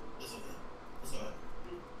It's okay. It's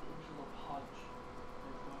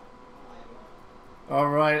alright.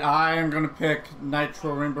 Alright, I am gonna pick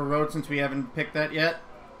Nitro Rainbow Road since we haven't picked that yet.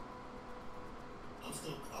 I'm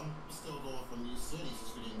still going from these cities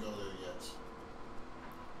since we didn't go there yet.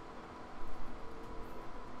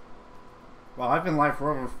 Well, I've been live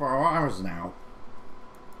for over 4 hours now.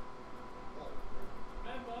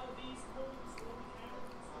 Remember, these points will count.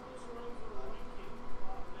 Some of us are overranking,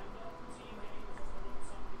 but remember, team games is doing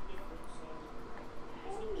something different, so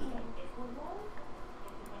it's not different.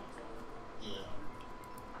 Yeah.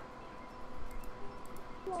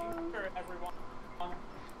 Team spirit, everyone.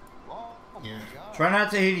 Whoa. Yeah. God. Try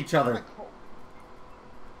not to hit each other.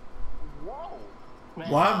 Whoa.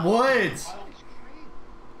 What woods? That is crazy.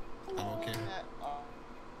 Okay.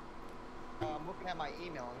 I'm looking at my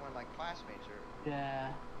email and one of my classmates are.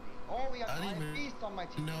 Yeah. Oh, we got I didn't Iron even Beast on my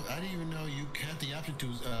team. know. I didn't even know you had the option to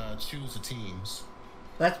choose the teams.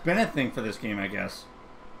 That's been a thing for this game, I guess.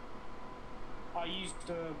 I used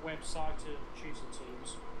the website to choose the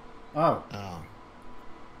teams. Oh. Oh.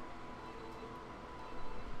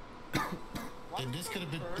 And this could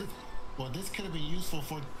have been. This could have been useful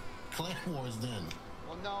for Clan Wars then.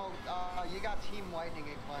 Well, no, you got Team Lightning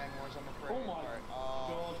and Clan Wars, I'm afraid. Oh my Alright,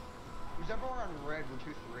 god. who's everyone on red? 1,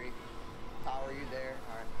 2, 3. How are you there?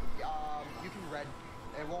 Alright. You can red.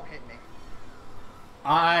 It won't hit me.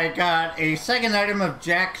 I got a second item of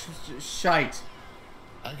Jack Shite.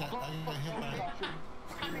 I got hit by.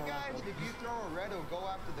 You guys, if you throw a red, it'll go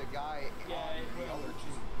after the guy Yeah, on it the will. other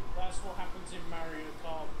team. That's what happens in Mario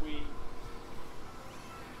Kart Wii.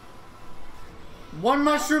 One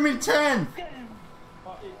mushroom in 10!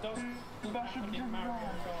 But it doesn't happen in Mario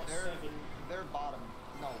Kart 7. They're bottom.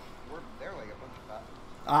 No, they're like a bunch of fat.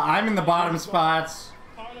 I'm in the bottom spots.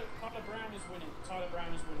 Tyler Brown is winning. Tyler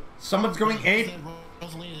Brown is winning. Someone's going 8.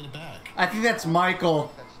 Rosaline in the back. I think that's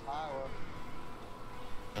Michael. That's Iowa.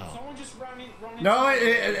 Oh. Someone just ran No,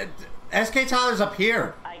 into SK Tyler's up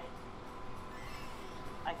here.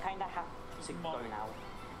 I kind of have to go now.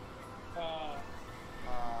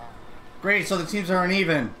 Great, so the teams are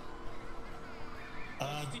uneven.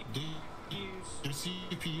 Their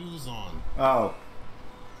CPU's on. Oh.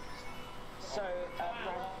 So,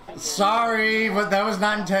 Brandon, Sorry, but that was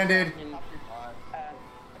not intended.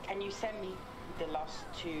 Can you send me the last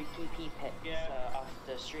 2 DP picks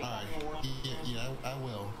after stream? Alright. Yeah, I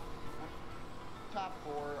will. Top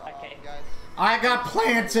 4, Okay. guys. I got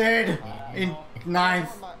planted in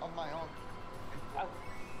 9th. On my own. Oh,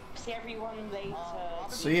 see everyone later.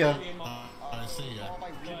 See ya. See ya. All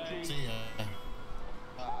my green See ya.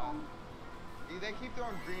 They keep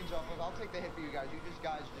throwing greens off of. I'll take the hit for you guys. You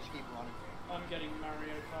guys just keep running. I'm getting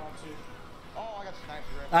Mario Kart 2. Oh, I got sniped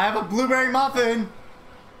right. I have a blueberry muffin.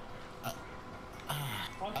 I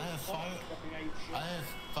have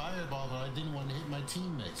fireball, but I didn't want to hit my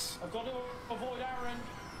teammates. I've got to avoid Aaron.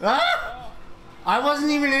 Ah! I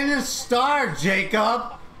wasn't even in the star,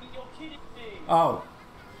 Jacob. You're kidding me. Oh.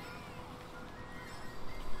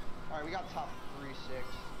 Alright, we got top 3, 6.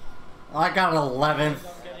 I got 11th. I'm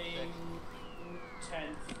getting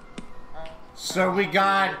 10th. So we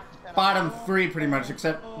got bottom 3 pretty much,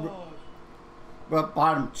 except well,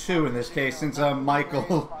 bottom 2 in this case, since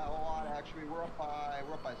Michael. Actually, we're up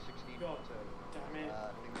by 16. God damn it. I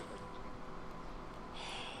think we're 16.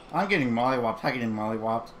 I'm getting mollywopped. I'm getting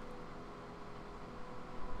mollywopped.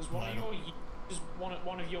 Does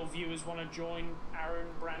one of your viewers want to join Aaron,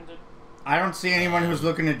 Brandon? I don't see anyone who's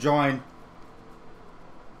looking to join.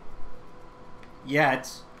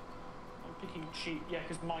 Yet. I'm picking cheap, yeah,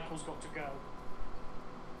 because Michael's got to go.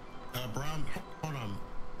 Brown, hold on.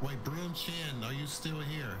 Wait, Broom Chan, are you still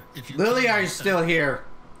here? If you Lily, can, are you still here?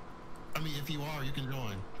 I mean, if you are, you can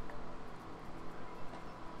join.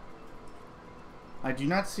 I do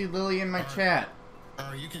not see Lily in my chat.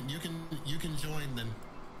 You can join then,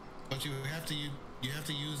 but you have to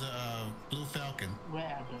use a blue falcon.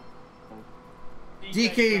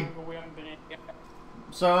 DK. We haven't been in yet.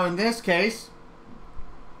 So in this case,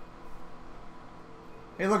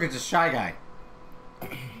 hey, look, it's a shy guy.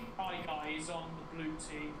 Hi guys on the blue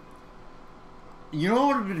team. You know what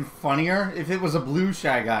would have been funnier if it was a blue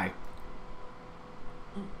shy guy.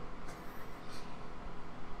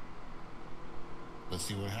 Let's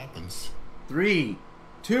see what happens. 3,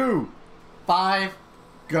 2, 5,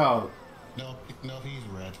 go. No, he's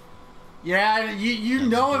red. Yeah, you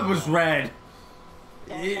know it was red.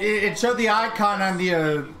 It showed the icon on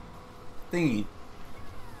the thingy.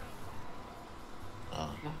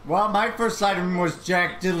 Well, my first item was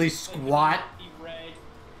Jack Diddley Squat. Red.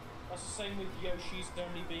 That's the same with Yoshi's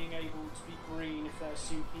only being able to be green if they're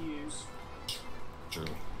CPUs. True.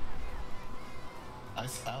 I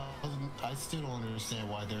still don't understand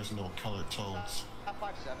why there's no colored toads.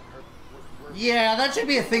 Yeah, that should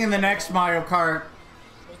be a thing in the next Mario Kart.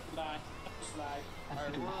 Lag. I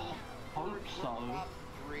hope so.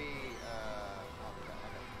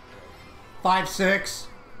 5, 6.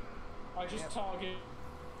 I just target.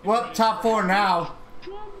 Well, top 4 now.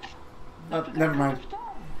 Oh, never mind.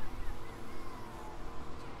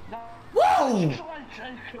 Whoa! Took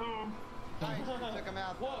him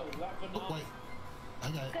out. Whoa, that banana. Wait, I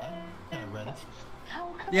read it.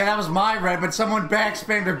 Yeah, that was my red, but someone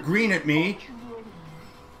backspammed a green at me.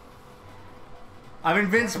 I'm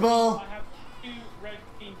invincible. I have 2 red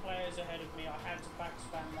team players ahead of me. I had to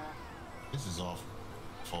backspam that. This is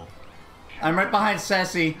awful. I'm right behind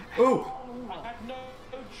Sassy. Ooh! I had no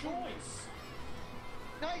choice.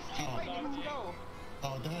 Nice teammate, let's go.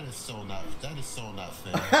 Oh, that is so not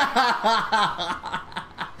fair.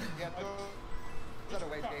 Yeah, throw that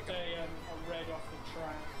away, Cut Jacob. a red off the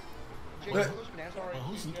track. Jacob, those bananas are Well,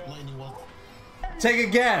 who's letting you walk? Take a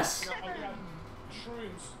guess. I have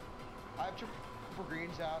shrooms. I have triple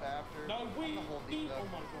greens out after. No, I'm gonna hold these oh up.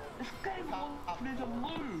 my god. This game wants me to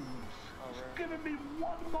lose. Oh, It's right. giving me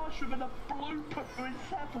 1 mushroom and a blooper in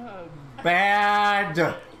 7. Bad.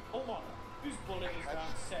 Oh my, whose bullet is that?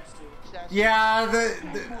 Sassy. Sassy. Yeah,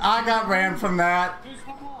 I got ran from that. Who's,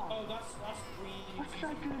 oh, that's green. What's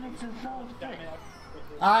that doing to deserve Damn this?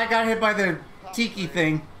 it. I got hit by the tiki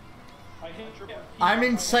thing. I hit I'm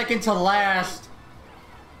in second to last.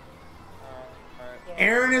 Alright.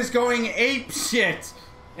 Aaron is going ape shit.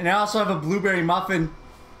 And I also have a blueberry muffin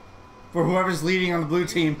for whoever's leading on the blue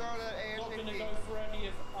team. Throw that Not gonna ASAP. go for any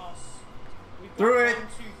of us. We've got Threw it. 1, 2,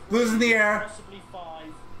 3, Blue's in the air. Possibly 5.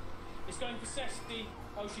 It's going for Sesty.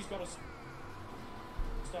 Oh, she's got a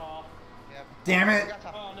star. Yep. Damn it. We got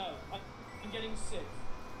top. Oh no, I'm getting 6th.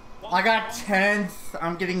 I got 10th.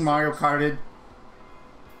 I'm getting Mario Karted.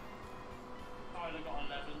 Tyler got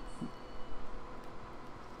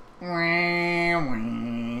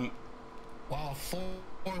 11th. Wow,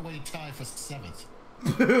 four-way tie for 7th.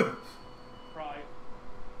 Right.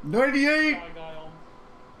 98. Guy on.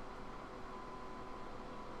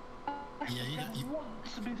 Yeah, It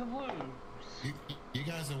wants me to lose. you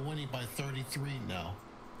guys are winning by 33 now.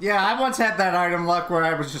 Yeah, I once had that item luck where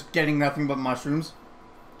I was just getting nothing but mushrooms.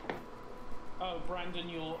 Oh, Brandon,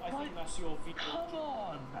 I think that's your video. Come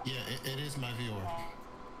on! Yeah, it is my viewer.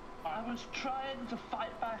 I was trying to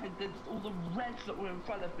fight back against all the reds that were in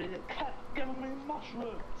front of me that kept giving me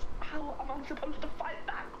mushrooms. How am I supposed to fight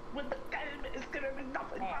back when the game is giving me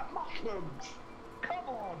nothing but mushrooms? Come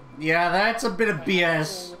on! Yeah, that's a bit of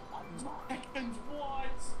BS. And what?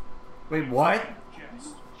 Wait, what?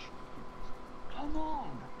 Just. Come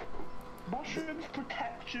on! Mushrooms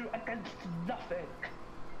protect you against nothing.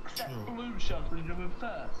 Except True. blue shells when you're in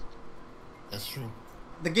first. That's true.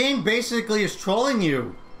 The game basically is trolling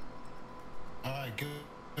you. Alright, good.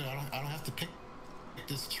 I don't have to pick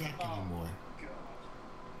this track anymore.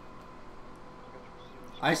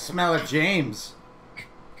 I smell a James.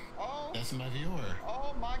 Oh, That's my viewer.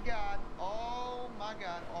 oh my god. Oh my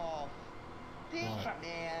god. Oh. This What?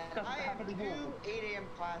 man. Doesn't I have have any 2 wall. 8 a.m.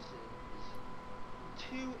 classes.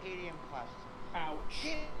 2 8 a.m. classes. Ouch.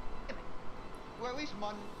 Damn it. Well, at least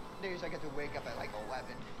Mondays I get to wake up at like 11.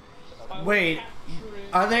 So Wait,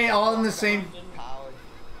 are they all in the same? college.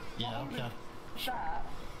 Yeah, okay. That,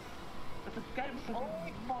 if the game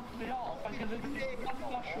doesn't bump me off, I'm gonna get 1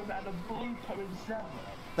 mushroom and a blooper in 7.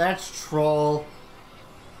 That's troll.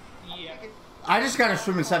 Yeah. I just got a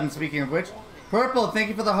shroom in 7, speaking of which. Purple, thank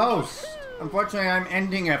you for the host. Unfortunately, I'm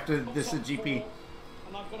ending after this GP.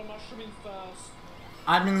 And I've got a mushroom in first.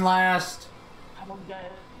 I'm in last. Come on, game.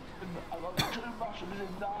 I got 2 mushrooms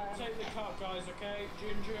in 9. Take the cut, guys, okay?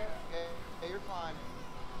 Ginger. Yeah, you're fine.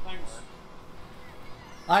 Thanks.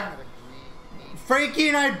 Frankie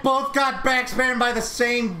and I both got backspammed by the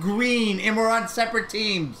same green, and we're on separate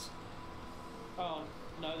teams. Oh,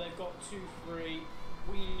 no, they've got 2, 3.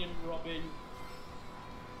 Ween and Robin.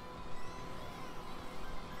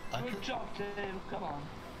 Good job, Tim. Come on.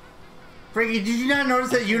 Frankie, did you not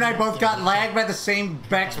notice that you and I both got lagged by the same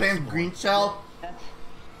backspam green shell? Yeah,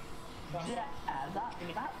 that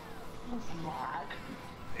was lag.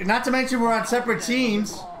 Not to mention we're on separate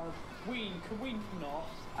teams. Ween, can we not?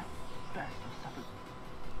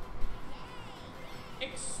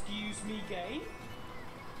 excuse me, game.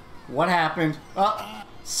 What happened?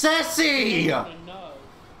 Ceci! No.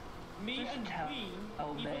 Me Just and tell- Queen,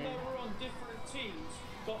 oh, even man. though we're on different teams,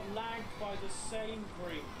 got lagged by the same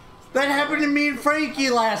green. That happened to me and Frankie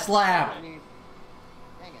last lap. I mean,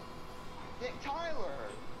 dang it. Dick Tyler!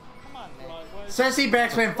 Come on, Nick. Right, where's... Ceci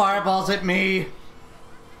backspam fireballs at me.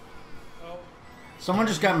 Oh, Someone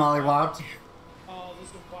just got mollywopped. oh, there's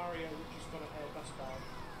a barrier that just got ahead. That's bad.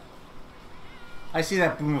 I see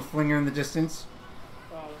that boom of flinger in the distance.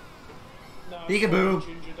 Oh. No, Peekaboo.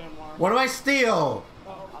 Ginger, don't worry. What do I steal?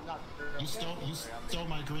 Oh, I'm not You stole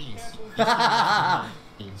my greens. careful. You stole my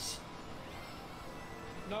greens.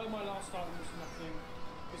 No, my last item was nothing.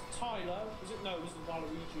 It's Tyler. Is it? No, it was the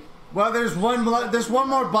Waluigi. Well, there's one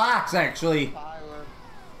more box actually. Tyler.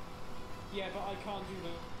 Yeah, but I can't do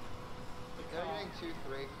the They're car. getting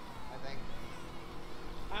 2-3, I think.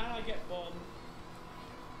 And I get bombed.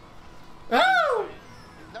 Oh!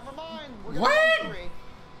 Never mind. We're What? gonna 3.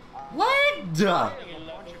 What? I have a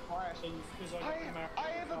bunch of class. I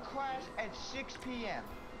have a class at 6 p.m.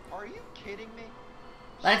 Are you kidding me?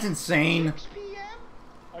 That's insane. 6 p.m.?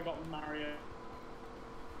 I got Mario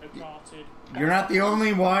karted. You're not the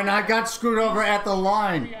only one. I got screwed over at the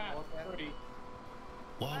line. 3 out of 3.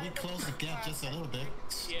 Well, we closed the gap just a little bit.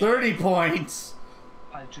 30 points.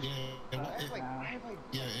 I just. Yeah, I have like,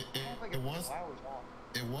 yeah, I have like it a was few hours off.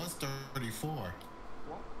 it was 34.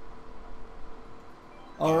 What?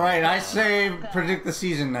 All right, I say predict the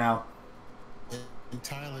season now. And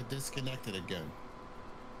Tyler disconnected again.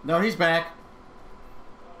 No, he's back.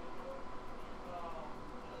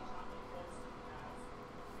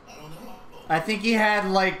 I don't know. I think he had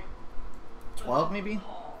like 12 maybe.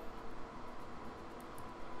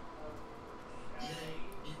 Yeah,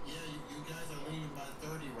 you guys are leading by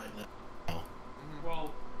 30 right now.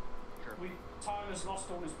 Well, Sure. Tyler's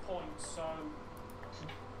lost all his points, so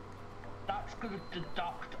That's gonna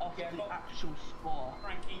deduct off Yeah, the but- actual score.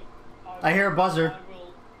 Frankie, I hear a buzzer. I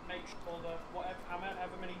will make sure that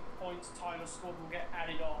however many points Tyler scored will get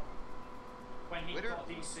added on when he got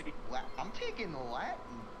DC. I'm taking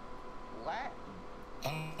Latin. Latin.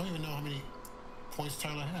 I don't even know how many points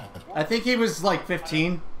Tyler had. I think he was like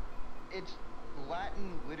 15. It's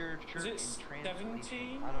Latin literature Is it and translation.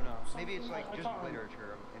 17? I don't know. Maybe it's Something like I just can't remember.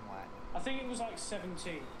 literature in Latin. I think it was like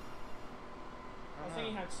 17. I think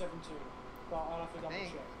he had 17, but I'll have to I double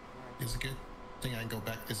think. check. It's a good thing I can go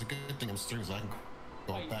back. It's a good thing I'm streaming so I can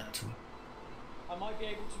go Wait. back to. I might be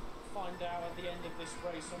able to find out at the end of this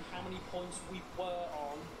race on how many points we were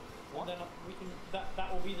on, What? and then we can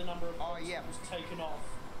that will be the number of Oh, points yeah. that was taken off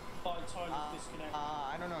by Tyler's disconnect.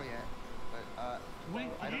 I don't know yet. But,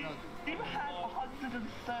 I don't know. You had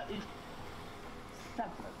 137.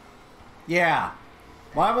 Yeah.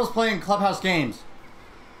 Marvel's playing Clubhouse games.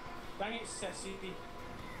 Dang it, Ceci.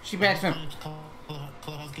 She backspam.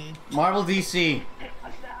 Clubhouse game? Marvel DC. Hit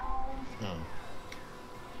myself. No.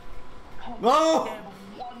 Whoa!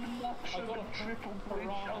 One motion got a triple bridge.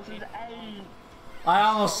 piranha. I was an A. I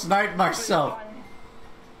almost sniped myself.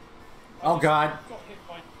 Oh god. Got hit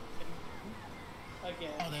by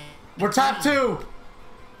again. Oh, We're top 2.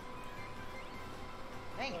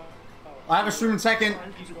 Dang it. I have a shroom in second.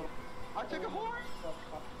 Frankie's got I took a horn.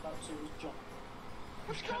 That's who was John.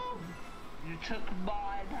 Let's go. You took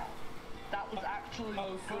mine. That was actually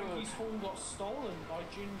Oh, good. Frankie's horn got stolen by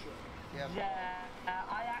Ginger. Yeah. Yeah,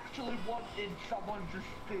 I actually wanted someone to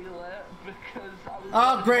steal it because I was.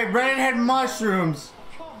 Oh great, Reddit had mushrooms.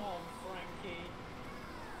 Come on, Frankie.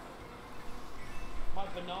 My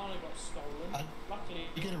banana got stolen. Luckily,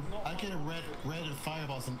 I get a red and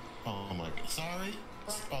fireballs and oh my god. Sorry.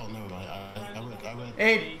 Oh no, I read.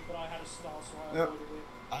 Hey. But I had a star, so I Yep. avoided it.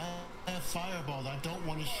 I have fireballs. I don't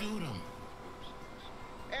want to shoot them.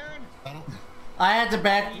 Aaron. I don't. I had to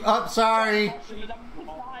back up, sorry. Actually, that was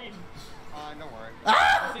mine. Don't worry.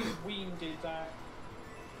 Ah! I think Ween did that.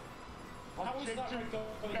 How was that red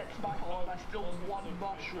going? Gets my horn. I still one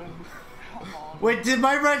mushroom. Come on. Wait, did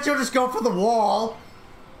my red show just go for the wall?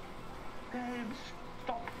 Games,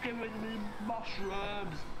 stop giving me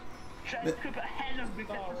mushrooms. Jacob ahead of me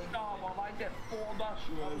gets a star while I get 4 That was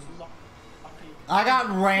mushrooms. lucky. I got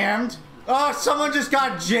rammed. Oh, someone just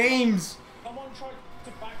got James. Someone tried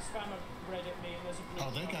to backspam a red at me, and there's a blue.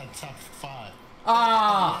 Oh, they got top 5.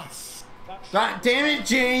 Ah. Yes. God damn it,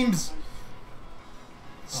 James.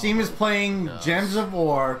 Steam is playing Gems of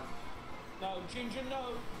War. No, Ginger,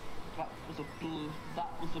 no. That was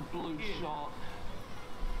a blue shot.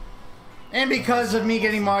 And because of me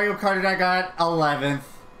getting Mario Karted, I got 11th.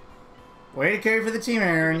 Way to carry for the team,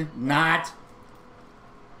 Aaron. Not.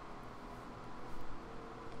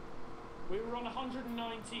 We were on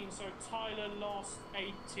 119 19, so Tyler lost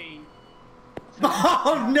 18.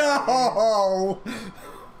 Oh no!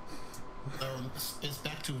 It's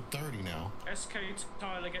back to 30 now. SK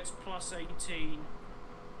Tyler gets plus 18.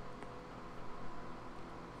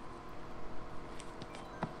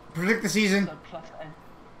 Predict the season. So plus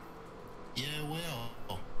Yeah,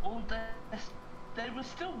 well. all they were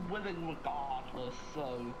still winning regardless,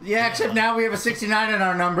 so... Yeah, except now we have a 69 in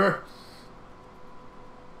our number.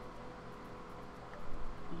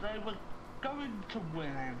 They were going to win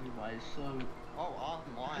anyway, so... Oh,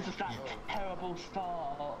 online. This is that terrible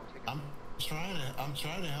start. I'm trying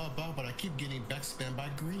to help out, but I keep getting backspammed by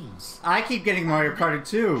greens. I keep getting Mario Kart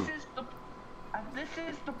too. This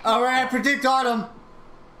is the Alright, I predict autumn.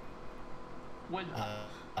 When,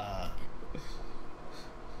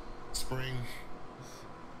 Spring.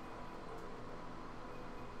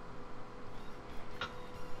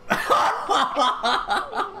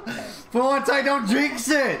 For once I don't jinx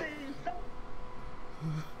it.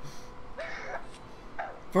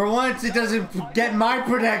 For once it doesn't get my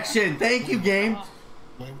prediction. Thank you, game.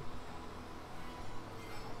 Wait.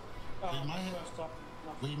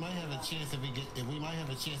 We might have a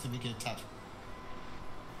chance if we get top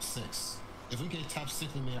 6. If we get top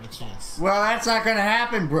 6, we may have a chance. Well, that's not gonna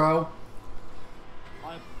happen, bro.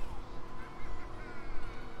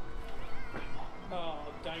 Oh,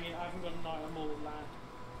 dang it, I haven't got a night I'm all lad.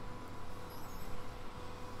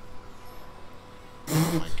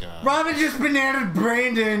 Oh my god. Robin just bananaed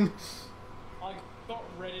Brandon. I got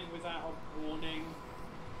redded without a warning.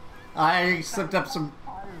 I slipped up some.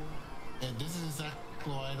 And this is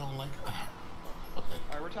exactly why I don't like.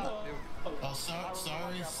 Alright, we're top 2. Oh,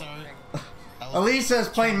 sorry. Elisa's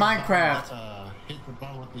playing Minecraft. Hit the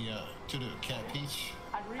ball with the to the cat peach.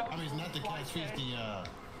 I mean, not the cat peach,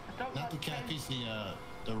 not the cat peach,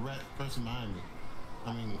 the red person behind me.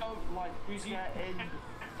 I mean,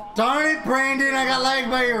 Darn it, Brandon! I got lagged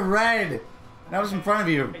by your red. That was in front of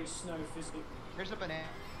you. Here's a banana.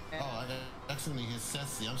 oh, I accidentally hit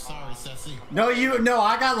Ceci. I'm sorry, Ceci. No,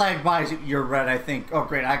 I got lagged by your red, I think. Oh,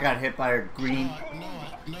 great, I got hit by a green.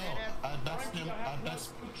 No, I backspammed.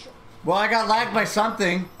 Well, I got lagged by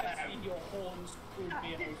something. Your horns screwed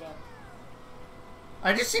me over.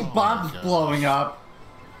 I just see bombs blowing up.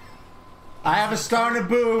 I have a star and a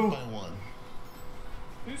boo.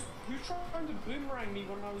 Who's trying to boomerang me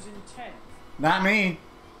when I was in 10th? Not me.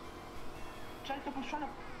 Jacob was trying to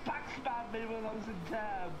backstab me when I was in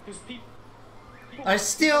tab. Because people I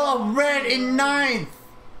steal a red in 9th.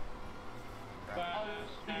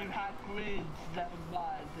 You had greens, never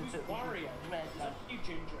mind. Who's Wario? Red, Is that you,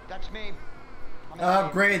 Ginger? That's me.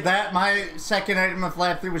 Great. That my second item of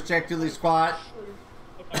lap 3 was Jack Dooley's squat.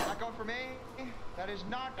 Not going for me. That is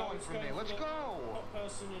not going for me. Let's go. Hot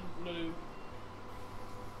person in blue.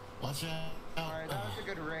 Watch out. Alright, that was a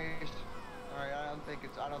good race. Alright, I don't think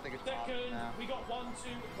it's top Second, now. we got 1, 2,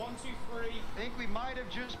 3. I think we might have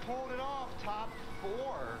just pulled it off. Top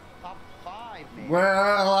 4. Top 5, maybe.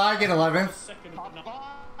 Well, I get 11th. Second, Top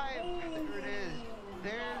 5. There it is.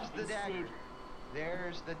 There's the deck.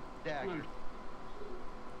 There's the deck.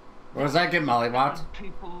 What does that get, Mollywots?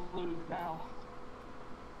 People lose now.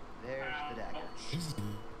 There's the deck.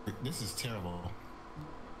 This is terrible.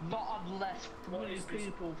 Not unless 3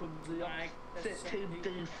 people from the opposite team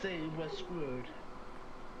DC were screwed.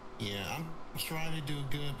 Yeah, I'm trying to do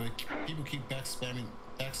good, but people keep backstabbing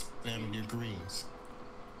your greens.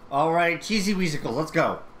 All right, cheesy weasicle, let's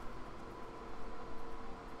go.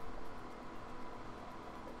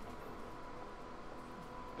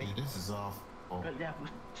 Yeah, this is awful. But yeah, we're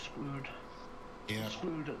screwed. Yeah.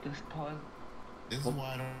 Screwed at this point. This is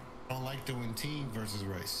why I don't like doing team versus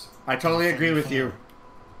race. I totally agree with you.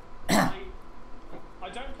 I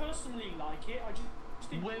don't personally like it. I just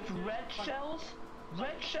think With red shells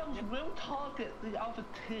will target the other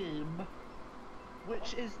team,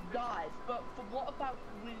 which is nice. But for what about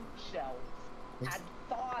green shells and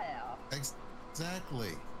fire?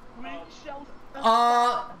 Exactly. Green shells. no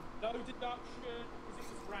deduction. Is it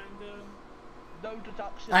just random? No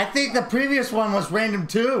deduction. I think the previous one was random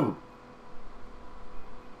too.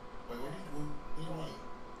 Wait, what do you mean?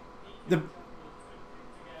 The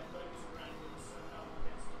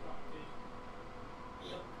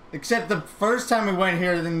Except the first time we went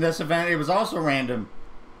here in this event, it was also random.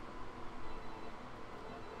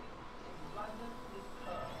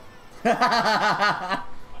 Had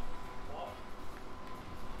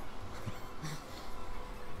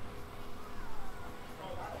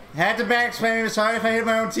to backspam. Sorry if I hit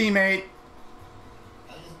my own teammate.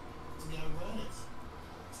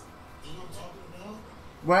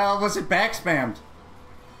 Well, was it backspammed?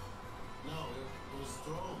 No, it was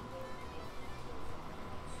thrown.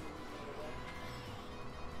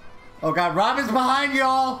 Oh god, Robin's behind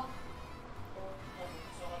y'all!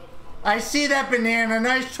 I see that banana.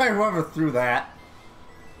 Nice try, whoever threw that.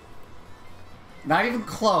 Not even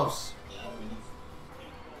close.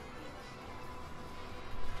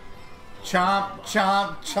 Chomp,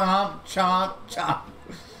 chomp, chomp, chomp, chomp.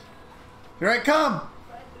 Here I come!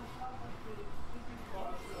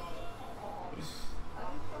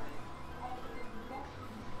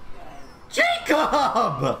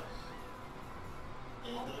 Jacob!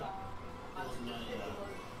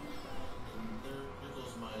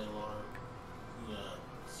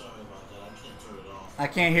 I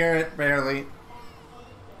can't hear it, barely.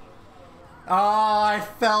 Oh, I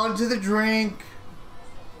fell into the drink.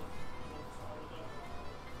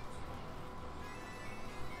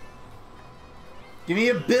 Give me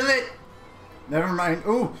a billet. Never mind.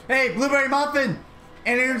 Ooh, hey, blueberry muffin.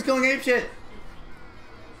 And Aaron's going apeshit.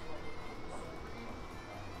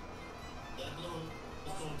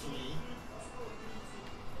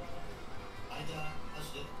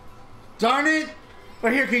 Darn it!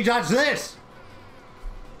 But here, can you dodge this?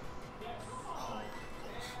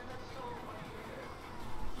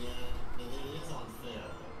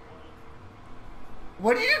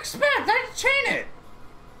 What do you expect? I just chain it.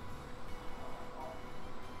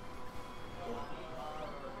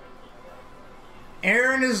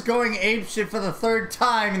 Aaron is going apeshit for the 3rd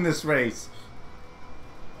time in this race.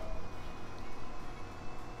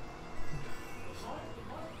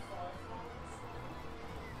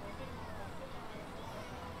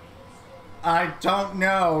 I don't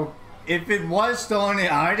know. If it was stolen,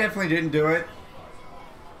 I definitely didn't do it.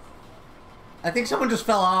 I think someone just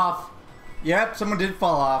fell off. Yep, someone did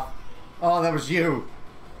fall off. Oh, that was you.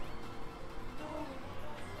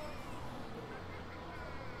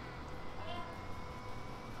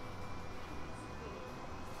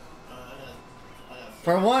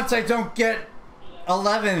 For once, I don't get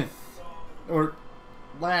 11th. Or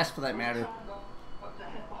last, for that matter.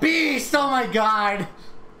 Beast! Oh my god!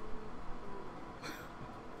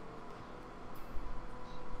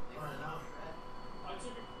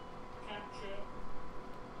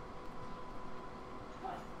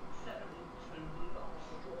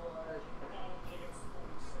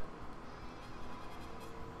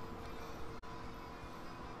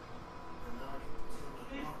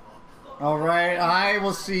 Alright, I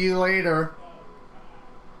will see you later.